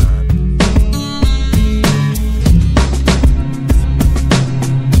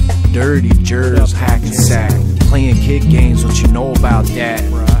 Dirty jers, hack and sack, playing kid games, what you know about that?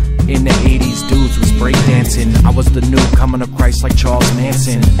 In the 80s, dudes was breakdancing. I was the newcomer to Christ like Charles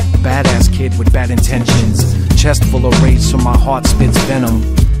Manson. Badass kid with bad intentions. Chest full of rage so my heart spits venom.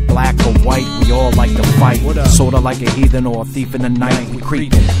 Black or white, we all like to fight. Sorta like a heathen or a thief in the night. We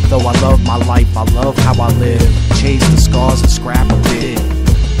creeping. Though I love my life, I love how I live. Chase the scars and scrap a bit.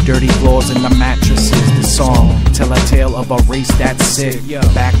 Dirty floors in the mattresses. This song tell a tale of a race that's sick.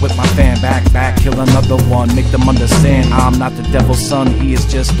 Back with my fan, back, kill another one. Make them understand I'm not the devil's son, he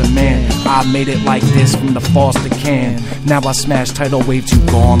is just a man. I made it like this from the foster can. Now I smash tidal waves, you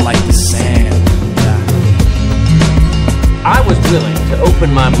gone like the sand. I was willing to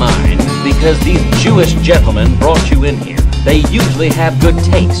open my mind because these Jewish gentlemen brought you in here. They usually have good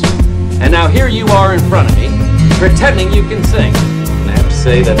taste. And now here you are in front of me, pretending you can sing. And I have to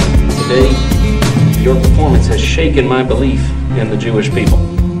say that today, your performance has shaken my belief in the Jewish people.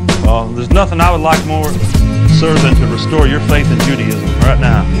 Well, there's nothing I would like more, sir, than to restore your faith in Judaism right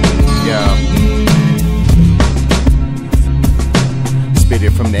now. Yeah. Spit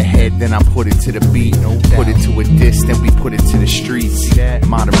it from the head, then I put it to the beat. Put it to a disc, then we put it to the streets.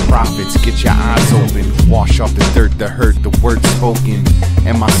 Modern prophets, get your eyes open. Wash off the dirt, the hurt, the words spoken.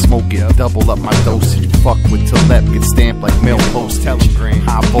 Am I smoking? Double up my dosage. Fuck with Taleb, get stamped like mail postage.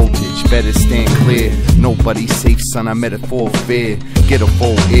 High voltage, better stand clear. Nobody's safe, son, I met a full fear. Get a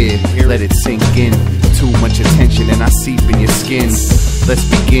full ear, let it sink in. Too much attention and I seep in your skin. Let's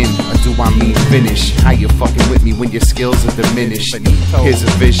begin, or do I mean finish? How you fucking with me when your skills are diminished? Here's a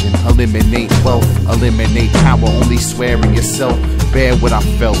vision, eliminate wealth, eliminate power, only swear in yourself. Bear what I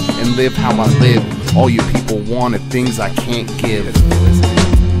felt and live how I live. All you people want are things I can't give.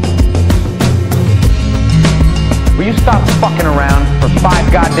 Will you stop fucking around for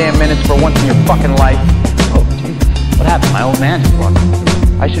 5 goddamn minutes for once in your fucking life? Oh, Jesus. What happened? My old man just walked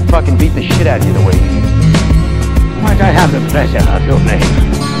in. I should fucking beat the shit out of you the way you used to. Might I have the pleasure of your name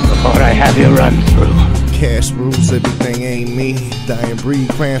before I have you run through? Cash rules, everything ain't me. Dying breed,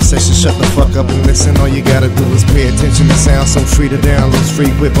 Kramsession, shut the fuck up and listen. All you gotta do is pay attention. It sounds so free to download, free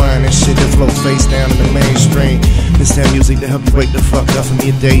with buying and shit that floats face down in the mainstream. It's that music to help you wake the fuck up from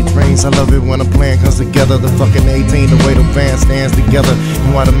your daydreams. I love it when a plan comes together. The fucking 18, the way the band stands together.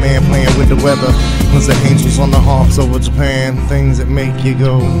 And while the man playing with the weather was the angels on the harps over Japan. Things that make you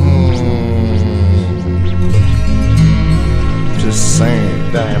go, Just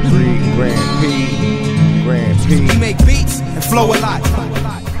saying, dying breed, Grand P. We make beats and flow a lot.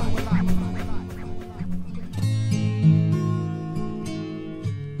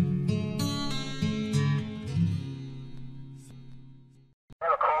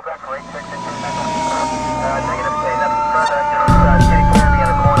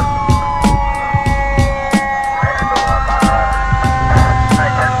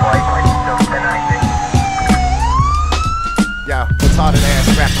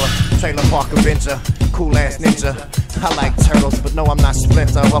 Cool ass ninja. I like turtles, but no, I'm not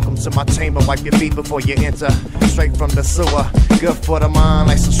Splinter. Welcome to my chamber, wipe your feet before you enter. Straight from the sewer, good for the mind,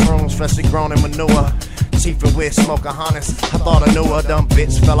 like some shrooms, freshly grown in manure. Chief and with smoke a harness. I thought I knew her, dumb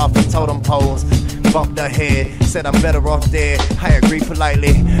bitch fell off the totem poles. Bumped her head, said I'm better off dead. I agree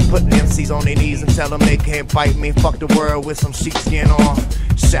politely, putting MCs on their knees and tell them they can't bite me. Fuck the world with some sheepskin on.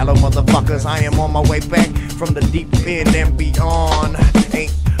 Shallow motherfuckers, I am on my way back from the deep end and beyond.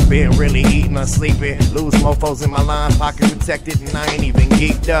 Ain't been really eating or sleeping. Lose mofos in my line, pocket protected, and I ain't even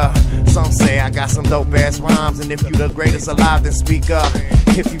geeked up. Some say I got some dope ass rhymes, and if you the greatest alive, then speak up.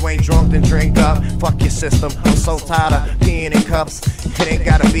 If you ain't drunk, then drink up. Fuck your system, I'm so tired of peeing in cups. It ain't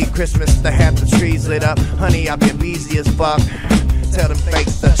gotta be Christmas to have the trees lit up. Honey, I've been busy as fuck. Tell them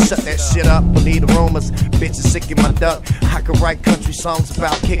fakes to shut that shit up. Believe the rumors, bitches sick in my duck. I could write country songs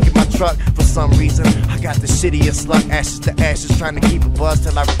about kicking my truck. For some reason, I got the shittiest luck. Ashes to ashes, trying to keep a buzz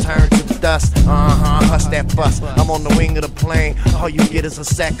till I return to the dust. Hush that fuss. I'm on the wing of the plane. All you get is a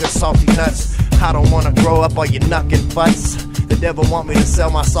sack of salty nuts. I don't wanna grow up all you knuckin' butts. The devil want me to sell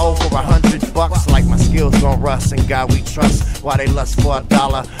my soul for $100. Like my skills gon' rust, and God we trust. While they lust for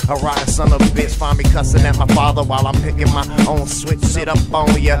 $1. A rotten son of a bitch find me cussing at my father while I'm picking my own switch shit up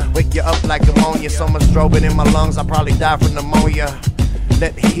on ya. Wake you up like ammonia. So much strobing in my lungs, I probably die from pneumonia.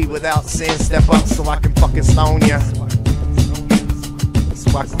 Let he without sin step up so I can fucking stone ya.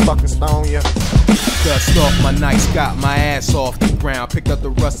 So I can fucking stone ya. Dust off my nights, got my ass off the ground. Picked up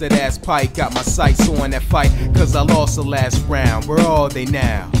the rusted ass pipe, got my sights on that fight, cause I lost the last round. Where are they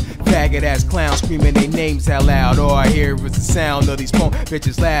now? Faggot ass clowns screaming their names out loud. All I hear is the sound of these punk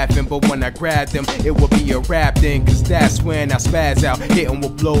bitches laughing. But when I grab them, it will be a rap thing, cause that's when I spaz out, hitting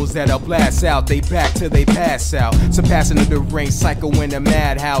with blows that'll blast out. They back till they pass out. Some passing of the rain, psycho in a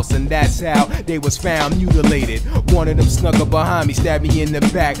madhouse, and that's how they was found mutilated. One of them snuck up behind me, stabbed me in the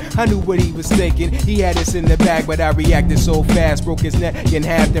back. I knew what he was thinking, he had us in the bag, but I reacted so fast, broke his neck in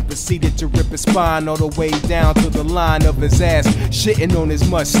half, then proceeded to rip his spine all the way down to the line of his ass, shitting on his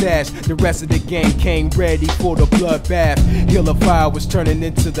mustache. The rest of the gang came ready for the bloodbath. Illafied was turning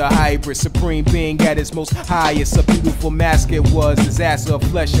into the hybrid supreme being at his most highest. A beautiful mask it was, disaster of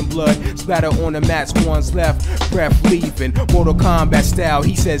flesh and blood splatter on the mats, one's left breath leaving. Mortal Kombat style,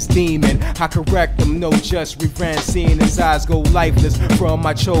 he says demon. I correct him, no just revenge, seeing his eyes go lifeless from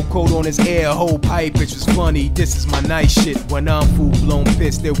my chokehold on his air hole pipe. It was funny, this is my night shit. When I'm full blown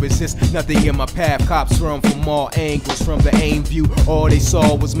pissed, there resist nothing in my path. Cops run from all angles, from the aim view. All they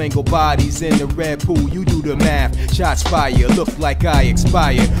saw was mangled bodies in the red pool. You do the math, shots fire, look like I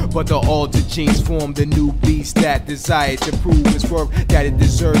expired. But the altered genes formed a new beast that desired to prove its worth, that it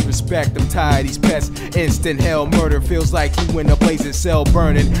deserves respect. I'm tired of these pests, instant hell murder feels like you in a blazing cell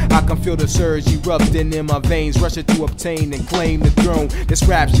burning. I can feel the surge erupting in my veins, rushing to obtain and claim the throne. This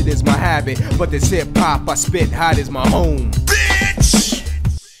rap shit is my habit, but this hip hop I spit hot is my home. Bitch!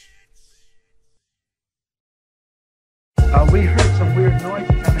 We heard some weird noise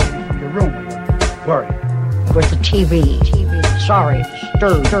coming from your room. Worry. It was the TV. Sorry,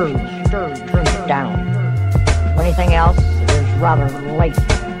 stir down. Anything else? It is rather late.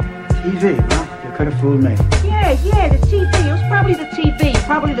 TV, huh? You could have fooled me. Yeah, the TV. It was probably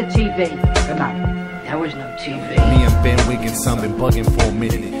the TV. Good night. There was no TV. Me and Ben wiggin-son been bugging for a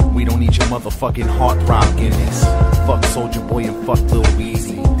minute. We don't need your motherfucking heart rock in this. Fuck Soulja Boy and fuck Lil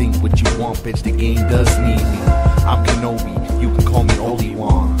Weezy. Think what you want, bitch, the game does need me. I'm Kenobi, you can call me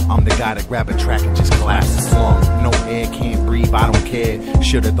Obi-Wan. I'm the guy that grab a track and just collapse the slung. No air, can't breathe, I don't care.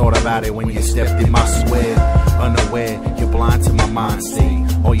 Should've thought about it when you stepped in my sweat. Unaware, you're blind to my mind state.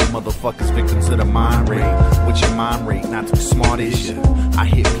 All you motherfuckers victims of the mind rape. What's your mind rate? Not too smart, is ya? I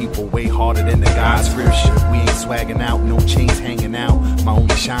hit people way harder than the God's scripture. We ain't swagging out, no chains hanging out. My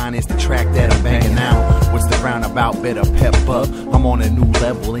only shine is the track that I'm banging out. What's the ground about? Better pep up. I'm on a new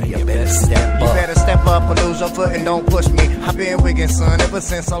level and you better step up. You better step up or lose your foot and don't push me. I've been wiggin'-son ever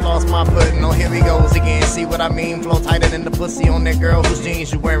since I lost my footing. Oh, here he goes again. See what I mean? Flow tighter than the pussy on that girl whose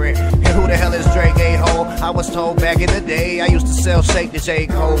jeans you wearing. And who the hell is Drake A-Hole? I was told back in the day I used to sell shake to J.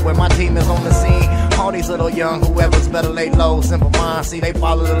 Cole. When my team is on the scene, all these little young whoever's better lay low. Simple minds, see they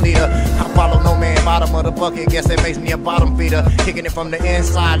follow the leader. I follow no man, bottom of the bucket. Guess that makes me a bottom feeder. Kicking it from the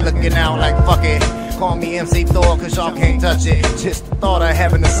inside, looking out like fuck it. Call me MC Thor, cause y'all can't touch it. Just the thought of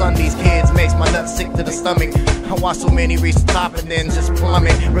having to son these kids makes my nuts sick to the stomach. I watch so many reach the top and then just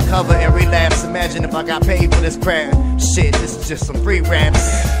plummet. Recover and relapse. Imagine if I got paid for this crap. Shit, this is just some free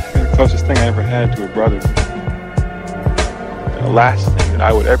raps. The closest thing I ever had to a brother. The last thing that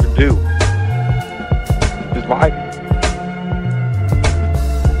I would ever do is lie.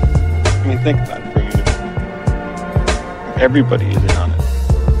 I mean, think about it for a minute. Everybody is in on it.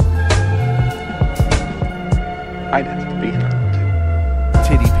 I'd have to be in on it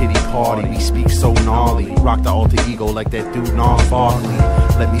too. Titty pitty party, we speak so gnarly. Rock the alter ego like that dude Nas Barkley.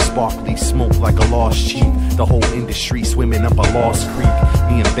 Let me sparkly smoke like a lost chief. The whole industry swimming up a lost creek.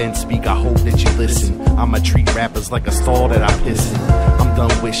 Me and Ben speak, I hope that you listen. I'ma treat rappers like a stall that I piss in. I'm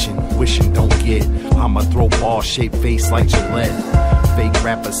done wishing don't get. I'ma throw ball-shaped face like Gillette. Fake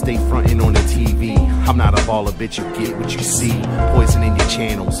rappers stay frontin' on the TV. I'm not a baller, bitch, you get what you see. Poison in your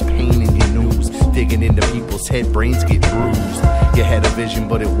channels, pain in your news. Digging into people's head, brains get bruised. You had a vision,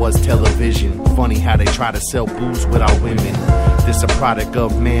 but it was television. Funny how they try to sell booze without women. This a product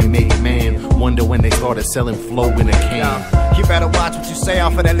of man-made man. Wonder when they started selling flow in a can. You better watch what you say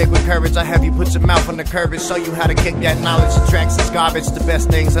off of that liquid courage. I have you put your mouth on the curve and show you how to kick that knowledge. The tracks is garbage, the best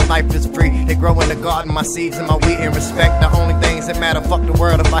things in life is free. They grow in the garden, my seeds and my wheat and respect. The only things that matter, fuck the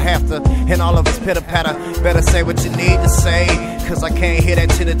world if I have to. And all of it's pitter-patter. Better say what you need to say, cause I can't hear that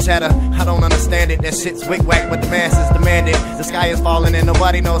chitter-chatter. I don't understand it, that shit's wig-whack, but the masses demand it. The sky is falling and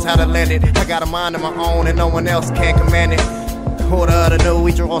nobody knows how to land it. I got a mind of my own and no one else can command it. Order of the new,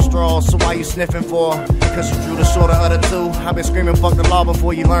 we draw straws, so why you sniffing for? Cause you drew the shorter of the two. I've been screaming fuck the law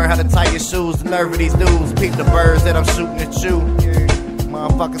before you learn how to tie your shoes. The nerve of these dudes, peep the birds that I'm shooting at you.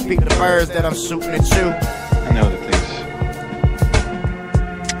 Motherfuckers peep the birds that I'm shooting at you. I know that things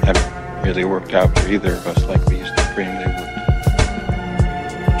haven't really worked out for either of us like we used to dream they would.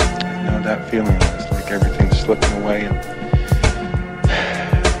 I know that feeling when it's like everything's slipping away and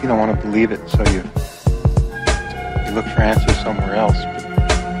you don't want to believe it, so you look for answers somewhere else.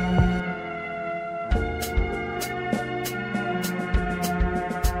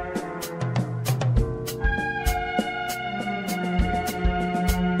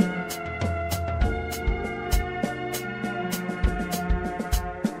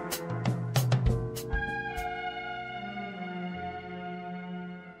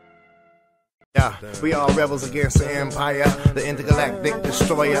 We all rebels against the empire, the intergalactic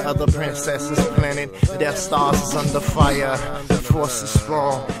destroyer of the princess's planet. The Death Stars is under fire. The force is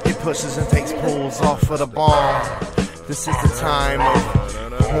strong. It pushes and takes pulls off of the bomb. This is the time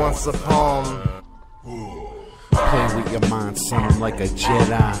of once upon. Play with your mind, son, I'm like a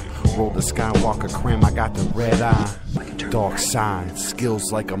Jedi. Roll the Skywalker cram, I got the red eye. Dark side,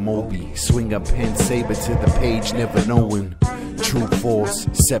 skills like a Moby. Swing a pen saber to the page, never knowing. True force,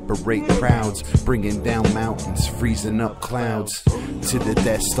 separate crowds, bringing down mountains, freezing up clouds. To the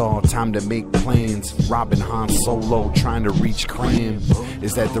Death Star, time to make plans. Robbing Han Solo, trying to reach Cram.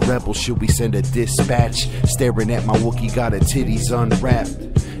 Is that the rebel? Should we send a dispatch? Staring at my Wookiee, got her titties unwrapped.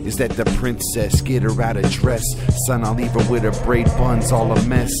 Is that the princess? Get her out of dress. Son, I'll leave her with her braid buns, all a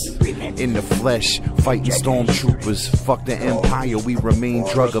mess. In the flesh, fighting stormtroopers. Fuck the empire, we remain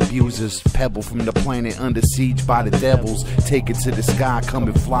drug abusers. Pebble from the planet under siege by the devils. Take it to the sky, come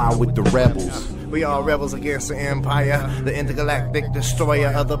and fly with the rebels. We all rebels against the empire, the intergalactic destroyer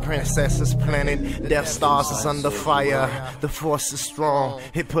of the princess's planet. Death Stars is under fire. The force is strong.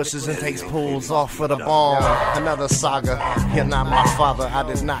 It pushes and takes pulls off of the bomb. Another saga. You're not my father. I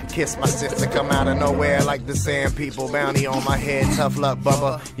did not kiss my sister. Come out of nowhere like the sand people. Bounty on my head. Tough luck,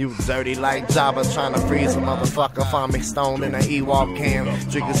 Bubba. You dirty like Jabba. Trying to freeze a motherfucker. Find me stoned in an Ewok camp.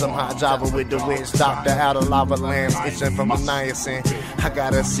 Drinking some hot Java with the witch doctor out of lava lamps. Itching from a niacin. I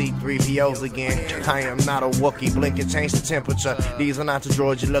gotta see 3POs again. I am not a Wookiee, blink and change the temperature. These are not the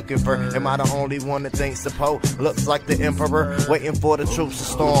droids you're looking for. Am I the only one that thinks the Pope looks like the Emperor? Waiting for the troops to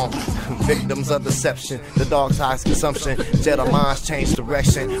storm. Victims of deception, the dog's highest consumption. Jedi minds change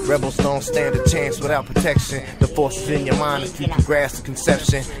direction. Rebels don't stand a chance without protection. The force is in your mind if you can grasp the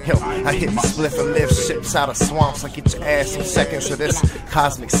conception. Yo, I hit the spliff and lift ships out of swamps. I get your ass in seconds of this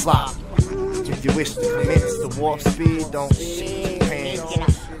cosmic slop. If you wish to commence the warp speed, don't shit your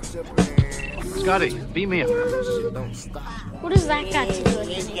pants. Scotty, beat me up. What does that got to do with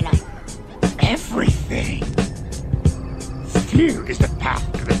anything? Everything. Fear is the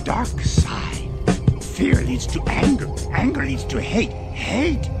path to the dark side. Fear leads to anger. Anger leads to hate.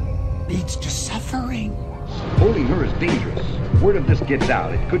 Hate leads to suffering. Holding her is dangerous. Word of this gets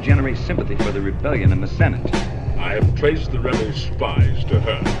out, it could generate sympathy for the rebellion in the Senate. I have traced the rebel spies to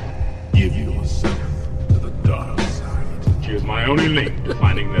her. Give yourself to the dark side. She is my only link to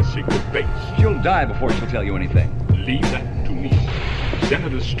finding their secret base. She'll die before she'll tell you anything. Leave that to me. Send a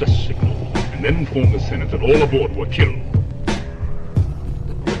distress signal, and then inform the Senate that all aboard were killed.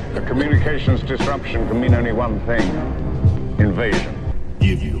 A communications disruption can mean only one thing. Invasion.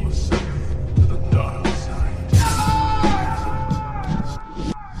 Give yourself to the dark side.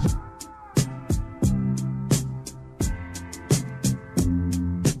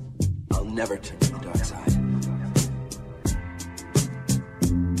 I'll never turn to the dark side.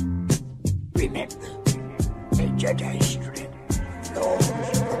 Remember, a Jedi strip knows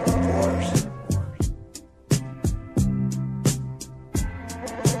the Force.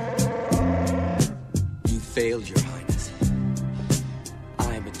 You failed, Your Highness.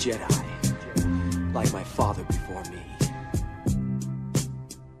 I am a Jedi, like my father before me.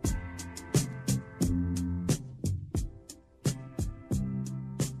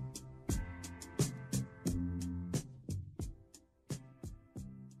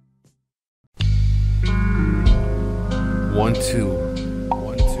 One, two.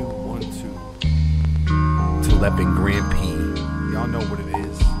 1, 2, 1, 2. To Leppin Grand P. Y'all know what it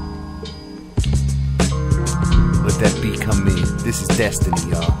is. Let that beat come in. This is destiny,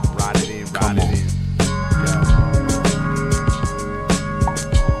 y'all. Ride it in, ride it in.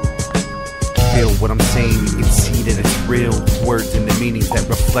 Feel what I'm saying, you can see that it's real. Words and the meanings that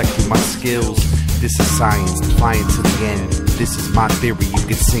reflect through my skills. This is science, defying to the end. This is my theory, you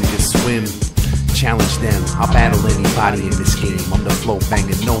can sink and swim. Challenge them, I'll battle anybody in this game. I'm the flow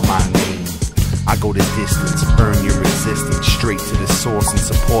banger, know my name. I I go the distance, burn your resistance, straight to the source and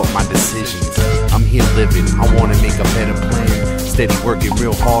support my decisions. I'm here living, I wanna make a better plan. Steady working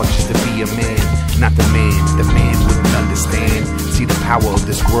real hard just to be a man. Not the man wouldn't understand. See the power of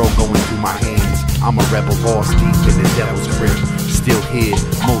this world going through my hands. I'm a rebel lost deep in the devil's grip. Still here,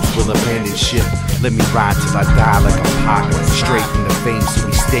 most will abandon ship. Let me ride till I die like a pot. Straight from the fame, so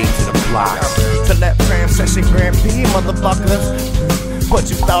we stay to the blocks. To that Kramsession Grand P, motherfuckers. But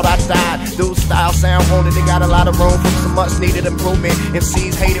you thought I died. Those style sound haunted, they got a lot of room for some much needed improvement.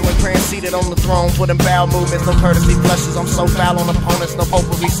 MCs hate it when Cram seated on the throne for them bowel movements. No courtesy flushes, I'm so foul on opponents, no hope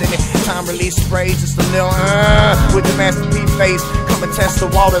of rescinding. Time release spray, just a little with the Master P face. Come and test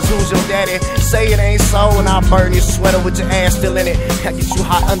the waters, who's your daddy? Say it ain't so, and I'll burn your sweater with your ass still in it. I get you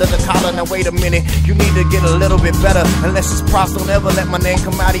hot under the collar, now wait a minute. You need to get a little bit better, unless it's props, don't ever let my name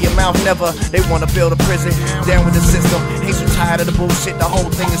come out of your mouth, never. They wanna build a prison, down with the system. Ain't you tired of the bullshit? The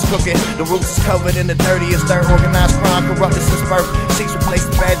whole thing is crooked. The roots is covered in the dirtiest dirt. Organized crime, corrupted since birth. Sheets replace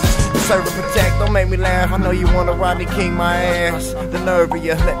the badges, serve and protect. Don't make me laugh, I know you wanna Rodney King my ass. The nerve of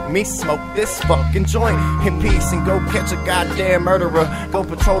you, let me smoke this fucking joint in peace and go catch a goddamn murderer. Go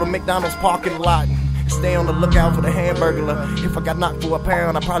patrol the McDonald's parking lot. Stay on the lookout for the hamburglar. If I got knocked for a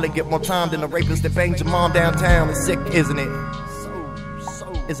pound, I'd probably get more time than the rapist that banged your mom downtown. It's sick, isn't it?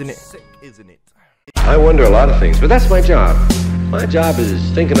 Isn't it? Sick, isn't it? I wonder a lot of things, but that's my job. My job is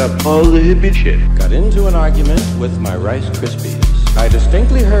thinking up all the hippie shit. Got into an argument with my Rice Krispies. I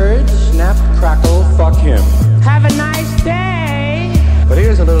distinctly heard snap, crackle, fuck him. Have a nice day. But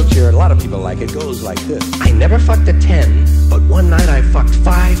here's a little cheer, a lot of people like it. It goes like this. I never fucked a 10, but one night I fucked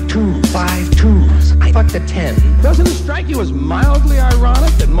 5 twos. I fucked a 10. Doesn't it strike you as mildly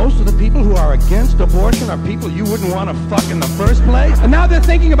ironic that most of the people who are against abortion are people you wouldn't want to fuck in the first place? And now they're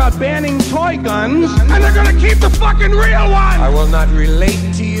thinking about banning toy guns, and they're gonna keep the fucking real one! I will not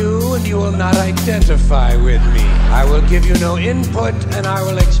relate to you, and you will not identify with me. I will give you no input, and I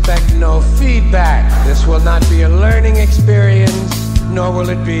will expect no feedback. This will not be a learning experience, nor will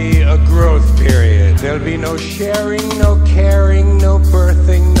it be a growth period. There'll be no sharing, no caring, no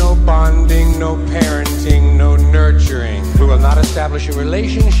birthing, no bonding, no parenting, no nurturing. We will not establish a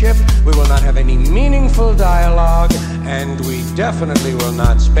relationship, we will not have any meaningful dialogue, and we definitely will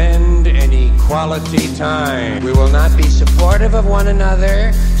not spend any quality time. We will not be supportive of one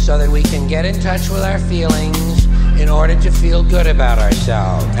another so that we can get in touch with our feelings in order to feel good about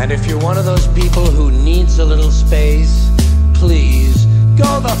ourselves. And if you're one of those people who needs a little space, please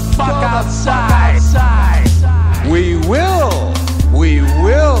go the fuck outside. We will,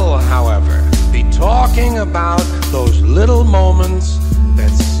 however, be talking about those little moments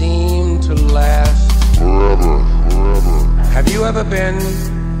that seem to last forever. Have you ever been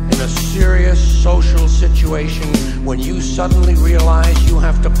in a serious social situation when you suddenly realize you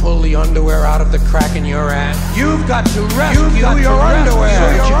have to pull the underwear out of the crack in your ass? You've got to rescue your underwear so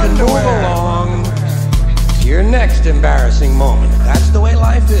that you can move along to your next embarrassing moment. That's the way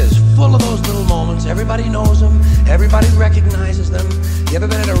life is, full of those little moments. Everybody knows them, everybody recognizes them. You ever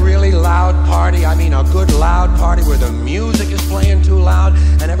been at a really loud party? I mean a good loud party where the music is playing too loud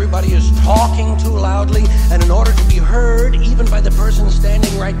and everybody is talking too loudly, and in order to be heard, even by the person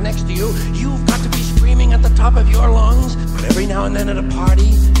standing right next to you, you've got to be screaming at the top of your lungs. But every now and then at a party,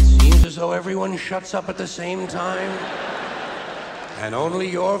 it seems as though everyone shuts up at the same time, and only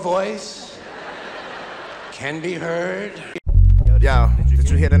your voice can be heard. Yo, did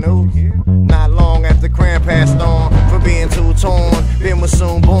you hear the news? Not long after Cram passed on for being too torn, Ben was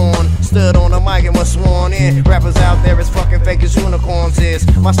soon born. Stood on the mic and was sworn in. Rappers out there as fucking fake as unicorns is.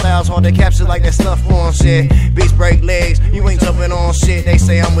 My style's hard to capture like that stuff on shit. Beats break legs, you ain't jumping on shit. They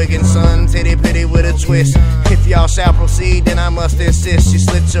say I'm wiggin-son, titty pitty with a twist. If y'all shall proceed, then I must insist. You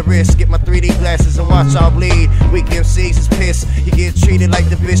slit your wrist, get my 3D glasses and watch y'all bleed. Weak MCs is pissed. You get treated like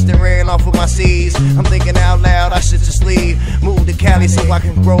the bitch that ran off with my C's. I'm thinking out loud, I should just leave. Move to Cali so I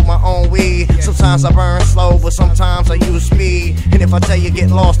can grow my own weed. Sometimes I burn slow, but sometimes I use speed. And if I tell you get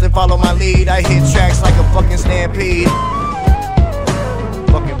lost, then follow my lead. I hit tracks like a fucking stampede.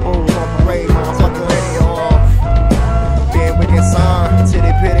 Fucking bulls on parade, motherfucker, radio off. Being wiggin-son,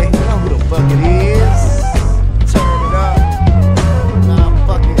 titty pitty, you know who the fuck it is. Turn it up. Nah,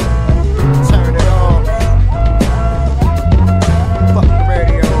 fuck it. Turn it off. Fuck the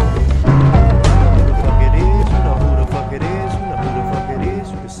radio. You know who the fuck it is, you know who the fuck it is, you know who the fuck it is,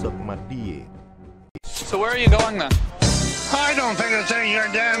 you can suck my dick. So where are you going then? I don't think it's any of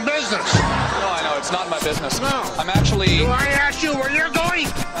your damn business. No, I know, it's not my business. No. I'm actually... Do I ask you where you're going?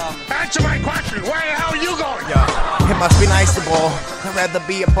 Answer my question. Where the hell are you going? Yeah. It must be nice to ball. I'd rather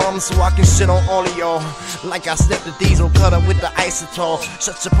be a bum so I can shit on all of y'all. Like I slipped the diesel cutter with the isotol.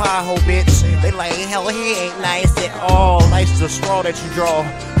 Shut your pie hole, bitch. They like, hell, he ain't nice at all. Life's the straw that you draw.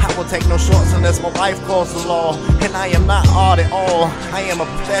 I will take no shorts unless my wife calls the law. And I am not odd at all. I am a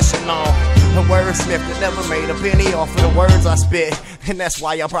professional. A wordsmith that never made a penny off of the words I spit. And that's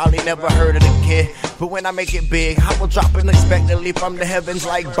why y'all probably never heard of the kid. But when I make it big, I will drop unexpectedly from the heavens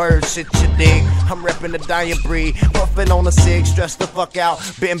like birds, shit you dig. I'm reppin' the dying breed, puffin' on a cig, stressed the fuck out.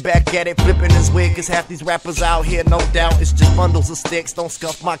 Been back at it, flippin' his wig, cause half these rappers out here, no doubt, it's just bundles of sticks. Don't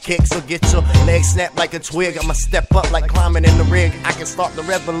scuff my kicks or get your legs snapped like a twig. I'ma step up like climbing in the rig. I can start the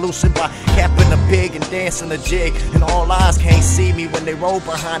revolution by capping a pig and dancing a jig. And all eyes can't see me when they roll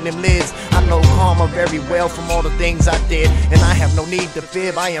behind them lids. I know karma very well from all the things I did, and I have no need to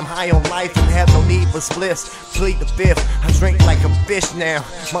fib. I am high on life and have no need for spliffs. Plead the fifth, I drink like a fish now.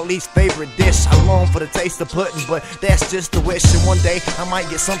 My least favorite dish. I long for the taste of pudding, but that's just a wish. And one day I might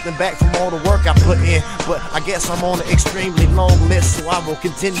get something back from all the work I put in. But I guess I'm on an extremely long list, so I will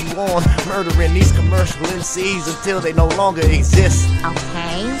continue on murdering these commercial MCs until they no longer exist.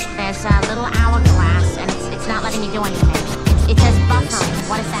 Okay, there's a little hourglass, and it's not letting me do anything. It says buffering.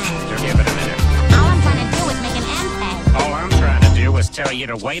 What is that? Give it a minute. All I'm trying to do is make an MPEG. All I'm trying to do is tell you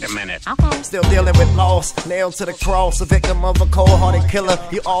to wait a minute. Okay. Still dealing with loss, nailed to the cross, a victim of a cold-hearted killer.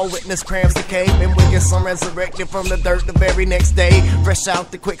 You all witness Kramsession, been wiggin-son resurrected from the dirt the very next day. Fresh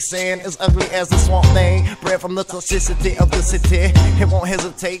out the quicksand, as ugly as the swamp thing. Bred from the toxicity of the city. It won't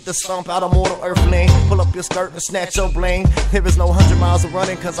hesitate to stomp out a mortal earthling. Pull up your skirt and snatch your bling. There is no 100 miles of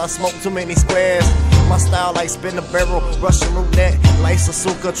running, cause I smoke too many squares. My style like spin a barrel, Russian roulette, lights a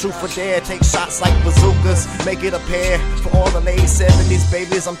suka, truth or dare. Take shots like bazookas, make it a pair. For all the late 70s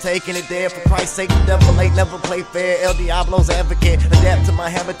babies, I'm taking it there. For Christ's sake, the devil ain't never play fair. El Diablo's advocate, adapt to my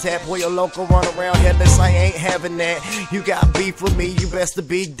habitat. Boy, your local run around headless, I ain't having that. You got beef with me, you best to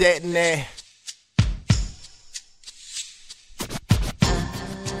be dead in that.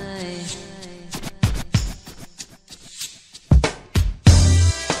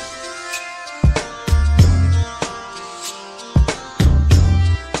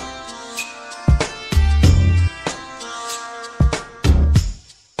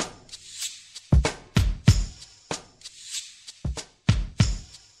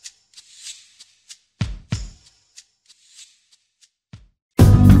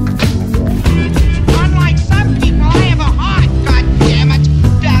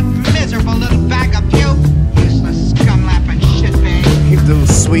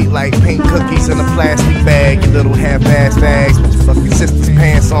 Sweet like pink cookies in a plastic bag. Your little half-ass bags with your fucking sister's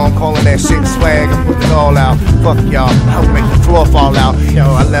pants on, calling that shit swag. I put it all out. Fuck y'all, I would make the floor fall out. Yo,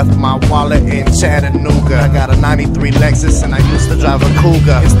 I left my wallet in Chattanooga. I got a 93 Lexus and I used to drive a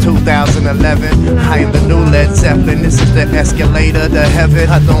Cougar. It's 2011, I am the new Led Zeppelin. This is the escalator to heaven.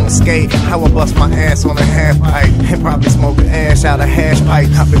 I don't skate, I will bust my ass on a half pipe and probably smoke an ash out of hash pipe.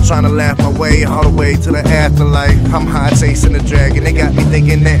 I've been trying to laugh my way all the way to the afterlife. I'm high chasing the dragon, they got me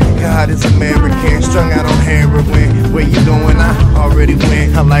thinking that God is American, strung out on heroin. Where you going? I already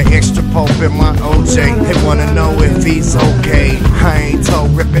went. I'm like extra pulp in my OJ. They wanna know if he's okay. I ain't toe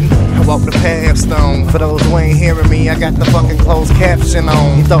ripping, I walk the path stone. For those who ain't hearing me, I got the fucking closed caption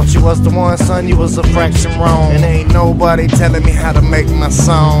on. You thought you was the one, son, you was a fraction wrong. And ain't nobody telling me how to make my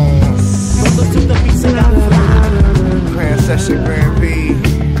songs. Kramsession, Grand B.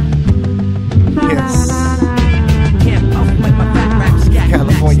 Yes.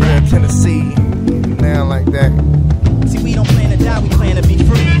 California and Tennessee, now like that. See, we don't plan to die, we plan to be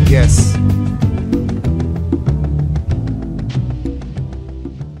free. Yes.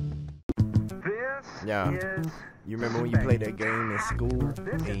 Yeah. You remember when you played that game in school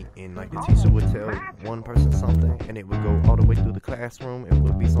and like the teacher would tell one person something and it would go all the way through the classroom? It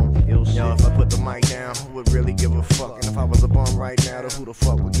would be some ill shit. Yo, if I put the mic down, who would really give a fuck? And if I was a bum right now, then who the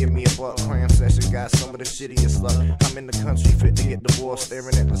fuck would give me a buck? Kramsession got some of the shittiest luck. I'm in the country fit to get divorced,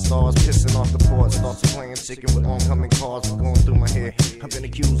 staring at the stars, pissing off the porch. Thoughts of playing chicken with oncoming cars were going through my head. I've been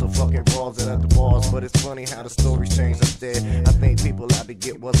accused of fucking bras at the bars, but it's funny how the stories change instead. I think people out to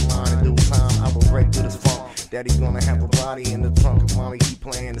get what's mine in due time. I will break through this funk. Daddy's gonna have a body in the trunk if mommy keep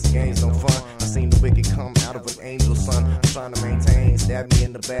playing this game's no fun. I seen the wicked come out of an angel's son. I'm trying to maintain, stab me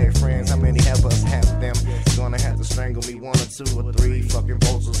in the bag, friends. How many have us? Half of them gonna have to strangle me. 1 or 2 or 3 fucking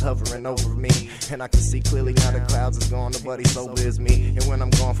vultures hovering over me. And I can see clearly now the clouds is gone, nobody sober as me. And when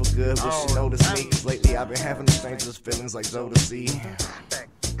I'm gone for good, wish you notice me. Cause lately I've been having the strangest feelings like Jodeci.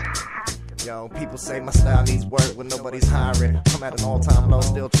 Yo, people say my style needs work when nobody's hiring. I'm at an all-time low,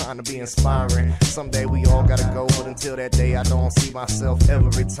 still trying to be inspiring. Someday we all gotta go, but until that day I don't see myself ever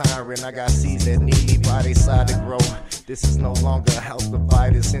retiring. I got seeds that need me by their side to grow. This is no longer a house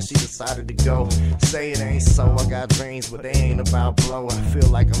divided since she decided to go. Say it ain't so, I got dreams, but they ain't about blow. I feel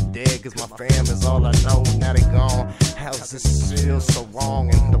like I'm dead, cause my fam is all I know. Now they gone, how's this feel so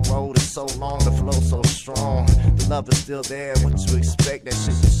wrong? And the road is so long, the flow so strong. The love is still there, what you expect? That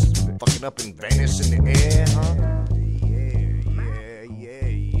shit just fucking up and vanish in the air, huh?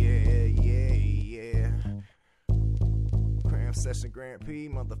 Yeah. Kramsession Grand P,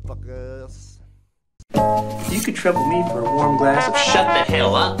 motherfuckers. You could trouble me for a warm glass of shut the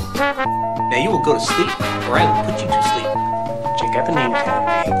hell up. Now you will go to sleep, or I will put you to sleep. Check out the name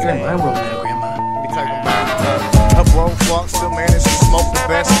tag. You're in my world now, Grandma. Let me talk about a broke fuck, still manage to smoke the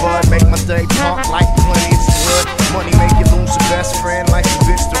best bud. Make my day pump like plenty of wood. Money make you lose your best friend like a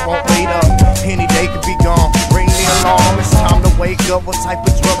bitch that won't wait up. Any day could be gone. Ring the alarm, it's time to wake up. What type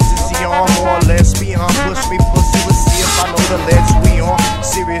of drugs is he on? More or less beyond. Push me pussy, let's see if I know the ledge we on.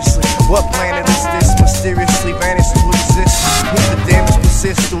 Seriously, what planet is this? Mysteriously vanished to exist. If the damage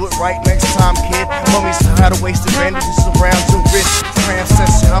persists, do it right next time, kid. Mummies tired of wasted bandages around your wrist.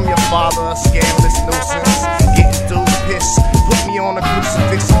 Kramsession, I'm your father, a scandalous nuisance. Getting through piss, put me on a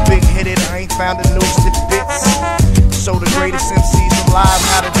crucifix, so big-headed, I ain't found a noose that fits. Show the greatest MCs alive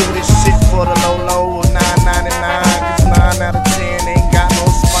how to do this shit for the low of $9.99. Cause 9 out of 10 ain't got no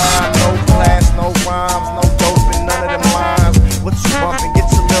spine, no class, no rhymes, no dope in none of them lines. What you bumpin'? Get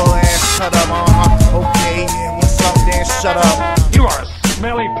your little ass cut up, okay, yeah, what's up then? Shut up. You are a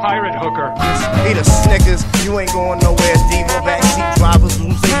smelly pirate hooker. Eat a Snickers, you ain't going nowhere, diva. Backseat drivers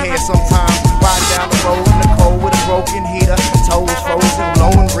lose their hair sometimes. Riding down the road in the cold with a broken heater, toes frozen,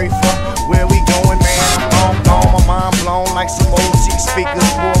 blowing reefer. Where we going, man? I'm long gone, my mind blown like some old cheap speakers.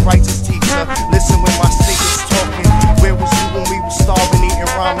 Poor righteous teacher, listen when my sneakers talking. Where was you when we were starving, eating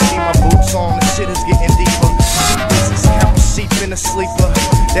ramen? Need my boots on, the shit is getting deeper. This is counting sheep in a sleeper.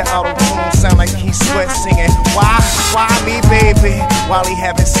 That auto-tune sound like Keith Sweat singing. Why me, baby? While he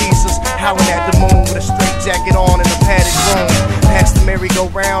having seizures, howling at the moon with a straight jacket on in a padded room. Past the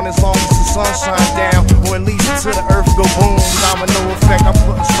merry-go-round as long as the sun shines down, or at least until the earth go boom. Domino effect, I'm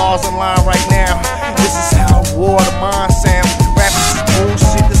putting stars in line right now. This is how I wore the mind sound. Rappers is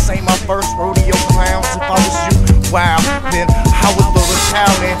bullshit, this ain't my first rodeo clowns. If I was you, wow, then I would throw the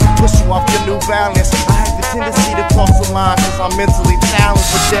towel in, push you off your new balance. I have the tendency to cross the line cause I'm mentally challenged.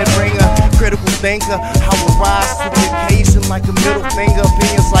 A dead ringer, critical thinker, I will rise to the occasion like a middle finger.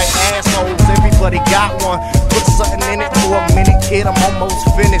 Opinions like assholes, everybody got one. Put something in it for a minute, kid, I'm almost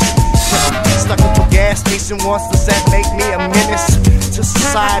finished. Stuck up a gas station once, does that make me a menace to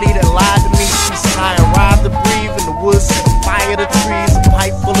society that lied to me? She